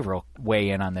Cliff Averill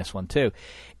weigh in on this one, too.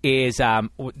 If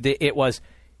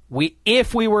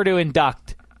we were to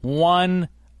induct one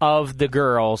of the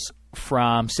girls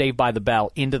from Saved by the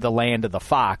Bell into the land of the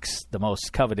Fox, the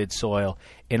most coveted soil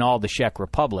in all the Czech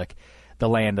Republic, the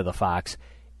land of the Fox,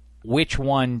 which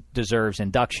one deserves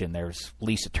induction? There's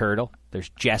Lisa Turtle, there's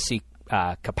Jesse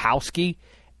Kapowski,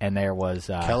 and there was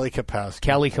Kelly Kapowski.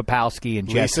 Kelly Kapowski and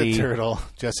Jesse. Lisa Turtle,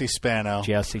 Jesse Spano.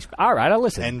 All right, I'll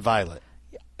listen. And Violet.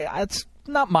 It's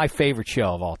not my favorite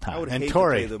show of all time. I would And hate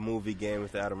Tori. to play the movie game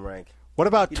with Adam Rank. What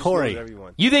about He just Tori? knows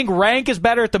everyone. You think Rank is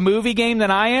better at the movie game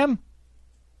than I am?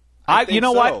 I think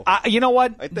so. What? I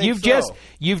think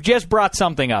You've just brought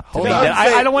something up to Hold me. on. that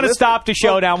I don't want to stop the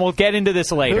showdown. We'll get into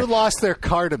this later. Who lost their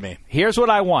car to me? Here's what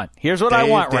I want. Dave Rank.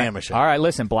 Damashek. All right,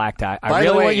 listen, Black Tie. I By the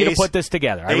really way, want you to AC put this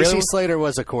together. AC Slater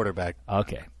was a quarterback.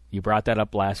 Okay. You brought that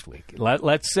up last week.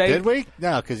 Let's say Did we?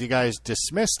 No, because you guys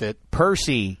dismissed it.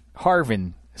 Percy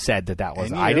Harvin said that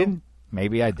was. And I you? didn't.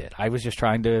 Maybe I did. I was just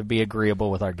trying to be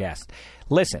agreeable with our guest.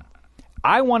 Listen,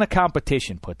 I want a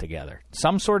competition put together,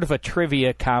 some sort of a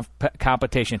trivia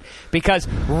competition, because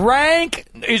Rank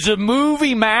is a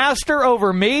movie master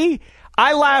over me.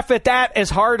 I laugh at that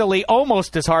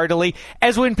almost as heartily,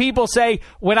 as when people say,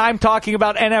 when I'm talking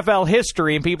about NFL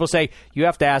history and people say, you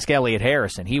have to ask Elliot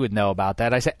Harrison. He would know about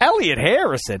that. I say, Elliot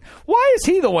Harrison? Why is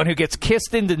he the one who gets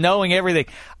kissed into knowing everything?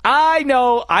 I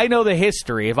know the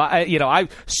history. If I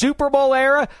Super Bowl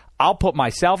era, I'll put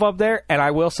myself up there, and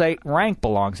I will say Rank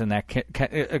belongs in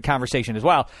that conversation as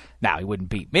well. Now, he wouldn't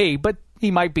beat me, but he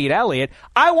might beat Elliot.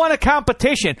 I want a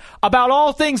competition about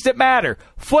all things that matter.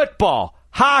 Football,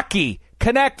 hockey,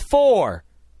 Connect Four,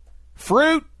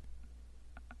 fruit,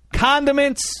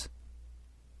 condiments,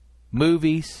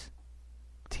 movies,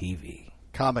 TV.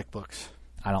 Comic books.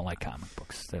 I don't like comic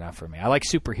books. They're not for me. I like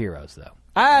superheroes, though.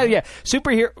 Yeah,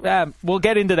 superhero. We'll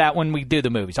get into that when we do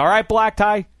the movies. All right, Black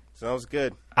Tie? Sounds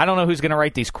good. I don't know who's going to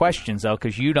write these questions, though,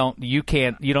 because you don't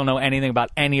know anything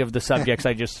about any of the subjects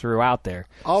I just threw out there.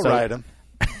 I'll write them.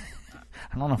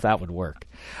 I don't know if that would work.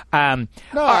 No,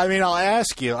 I mean, I'll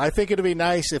ask you. I think it'd be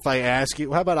nice if I ask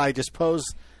you. How about I just pose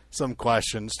some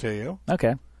questions to you?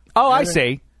 Okay. Oh, I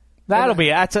see.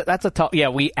 That's a tough. Yeah,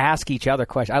 we ask each other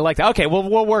questions. I like that. Okay,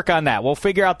 we'll work on that. We'll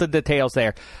figure out the details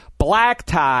there. Black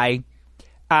Tie.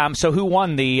 So who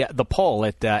won the poll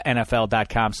at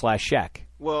NFL.com/check?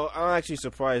 Well, I'm actually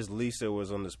surprised Lisa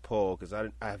was on this poll, because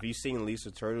have you seen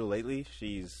Lisa Turtle lately?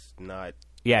 She's not.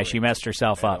 Yeah, she messed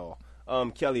herself up.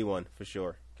 All. Kelly won for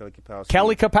sure. Kelly Kapowski.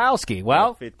 Kelly Kapowski.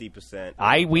 Well,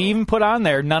 50%. We even put on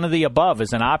there none of the above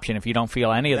as an option if you don't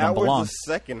feel any of them belong. That was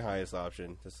the second highest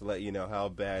option, just to let you know how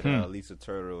bad Lisa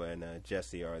Turtle and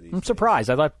Jesse are these I'm days. surprised.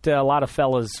 I thought a lot of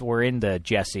fellas were into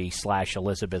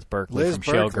Jesse/Elizabeth Berkley from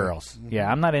Showgirls. Mm-hmm.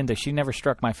 Yeah, I'm not into. She never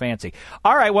struck my fancy.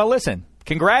 All right, well, listen.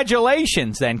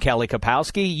 Congratulations, then, Kelly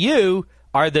Kapowski. You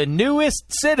are the newest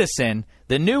citizen,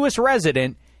 the newest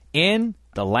resident in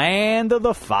the land of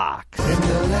the Fox. In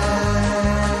the land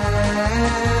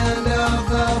of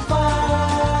the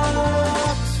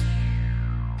Fox.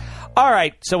 All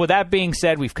right, so with that being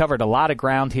said, we've covered a lot of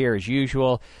ground here as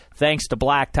usual. Thanks to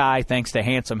Black Tie, thanks to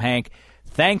Handsome Hank,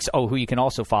 thanks, who you can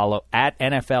also follow at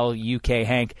NFL UK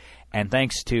Hank, and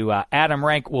thanks to Adam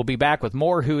Rank. We'll be back with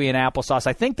more Huey and Applesauce.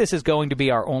 I think this is going to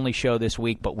be our only show this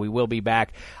week, but we will be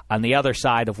back on the other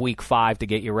side of Week 5 to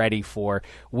get you ready for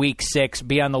Week 6.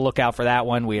 Be on the lookout for that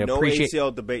one. We appreciate.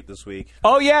 No ATL debate this week.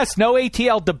 Oh yes, no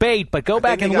ATL debate. But go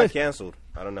back and listen. Canceled.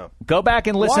 I don't know. Go back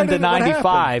and listen to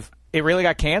 95. It really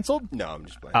got canceled? No, I'm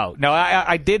just playing. Oh, no,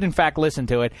 I did, in fact, listen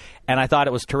to it, and I thought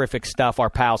it was terrific stuff. Our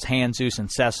pals, Han, Zeus, and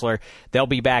Sessler, they'll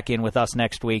be back in with us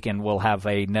next week, and we'll have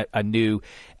a new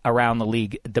around the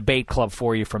league debate club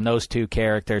for you from those two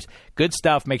characters. Good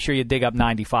stuff. Make sure you dig up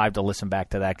 95 to listen back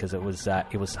to that because it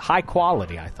was high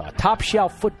quality, I thought. Top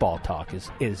shelf football talk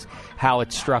is how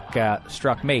it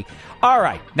struck me. All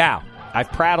right, now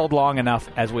I've prattled long enough,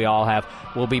 as we all have.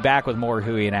 We'll be back with more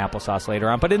hooey and applesauce later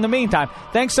on. But in the meantime,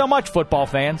 thanks so much, football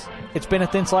fans. It's been a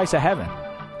thin slice of heaven.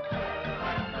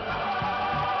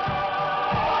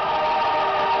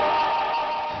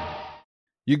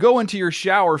 You go into your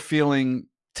shower feeling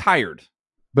tired,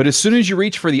 but as soon as you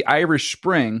reach for the Irish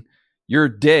Spring, your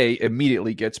day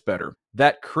immediately gets better.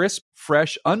 That crisp,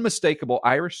 fresh, unmistakable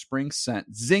Irish Spring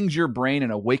scent zings your brain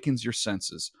and awakens your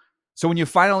senses. So when you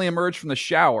finally emerge from the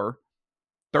shower,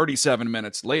 37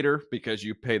 minutes later, because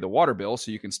you pay the water bill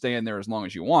so you can stay in there as long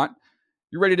as you want,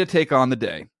 you're ready to take on the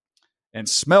day. And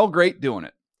smell great doing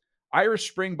it.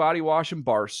 Irish Spring Body Wash and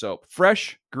Bar Soap.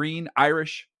 Fresh, green,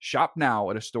 Irish. Shop now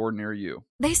at a store near you.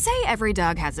 They say every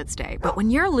dog has its day, but when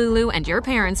you're Lulu and your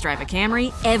parents drive a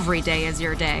Camry, every day is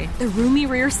your day. The roomy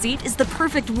rear seat is the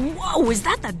perfect, whoa, is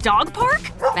that the dog park?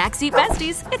 Backseat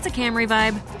besties, it's a Camry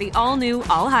vibe. The all-new,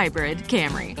 all-hybrid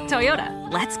Camry. Toyota,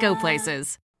 let's go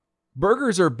places.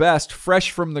 Burgers are best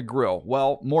fresh from the grill.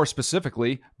 Well, more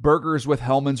specifically, burgers with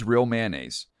Hellmann's Real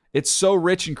Mayonnaise. It's so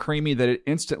rich and creamy that it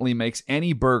instantly makes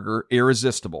any burger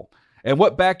irresistible. And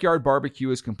what backyard barbecue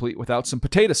is complete without some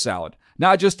potato salad?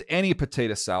 Not just any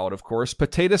potato salad, of course.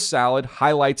 Potato salad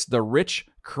highlights the rich,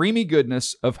 creamy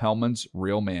goodness of Hellmann's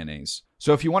Real Mayonnaise.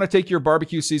 So if you want to take your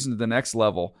barbecue season to the next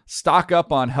level, stock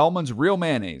up on Hellmann's Real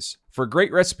Mayonnaise. For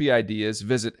great recipe ideas,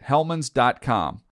 visit hellmanns.com.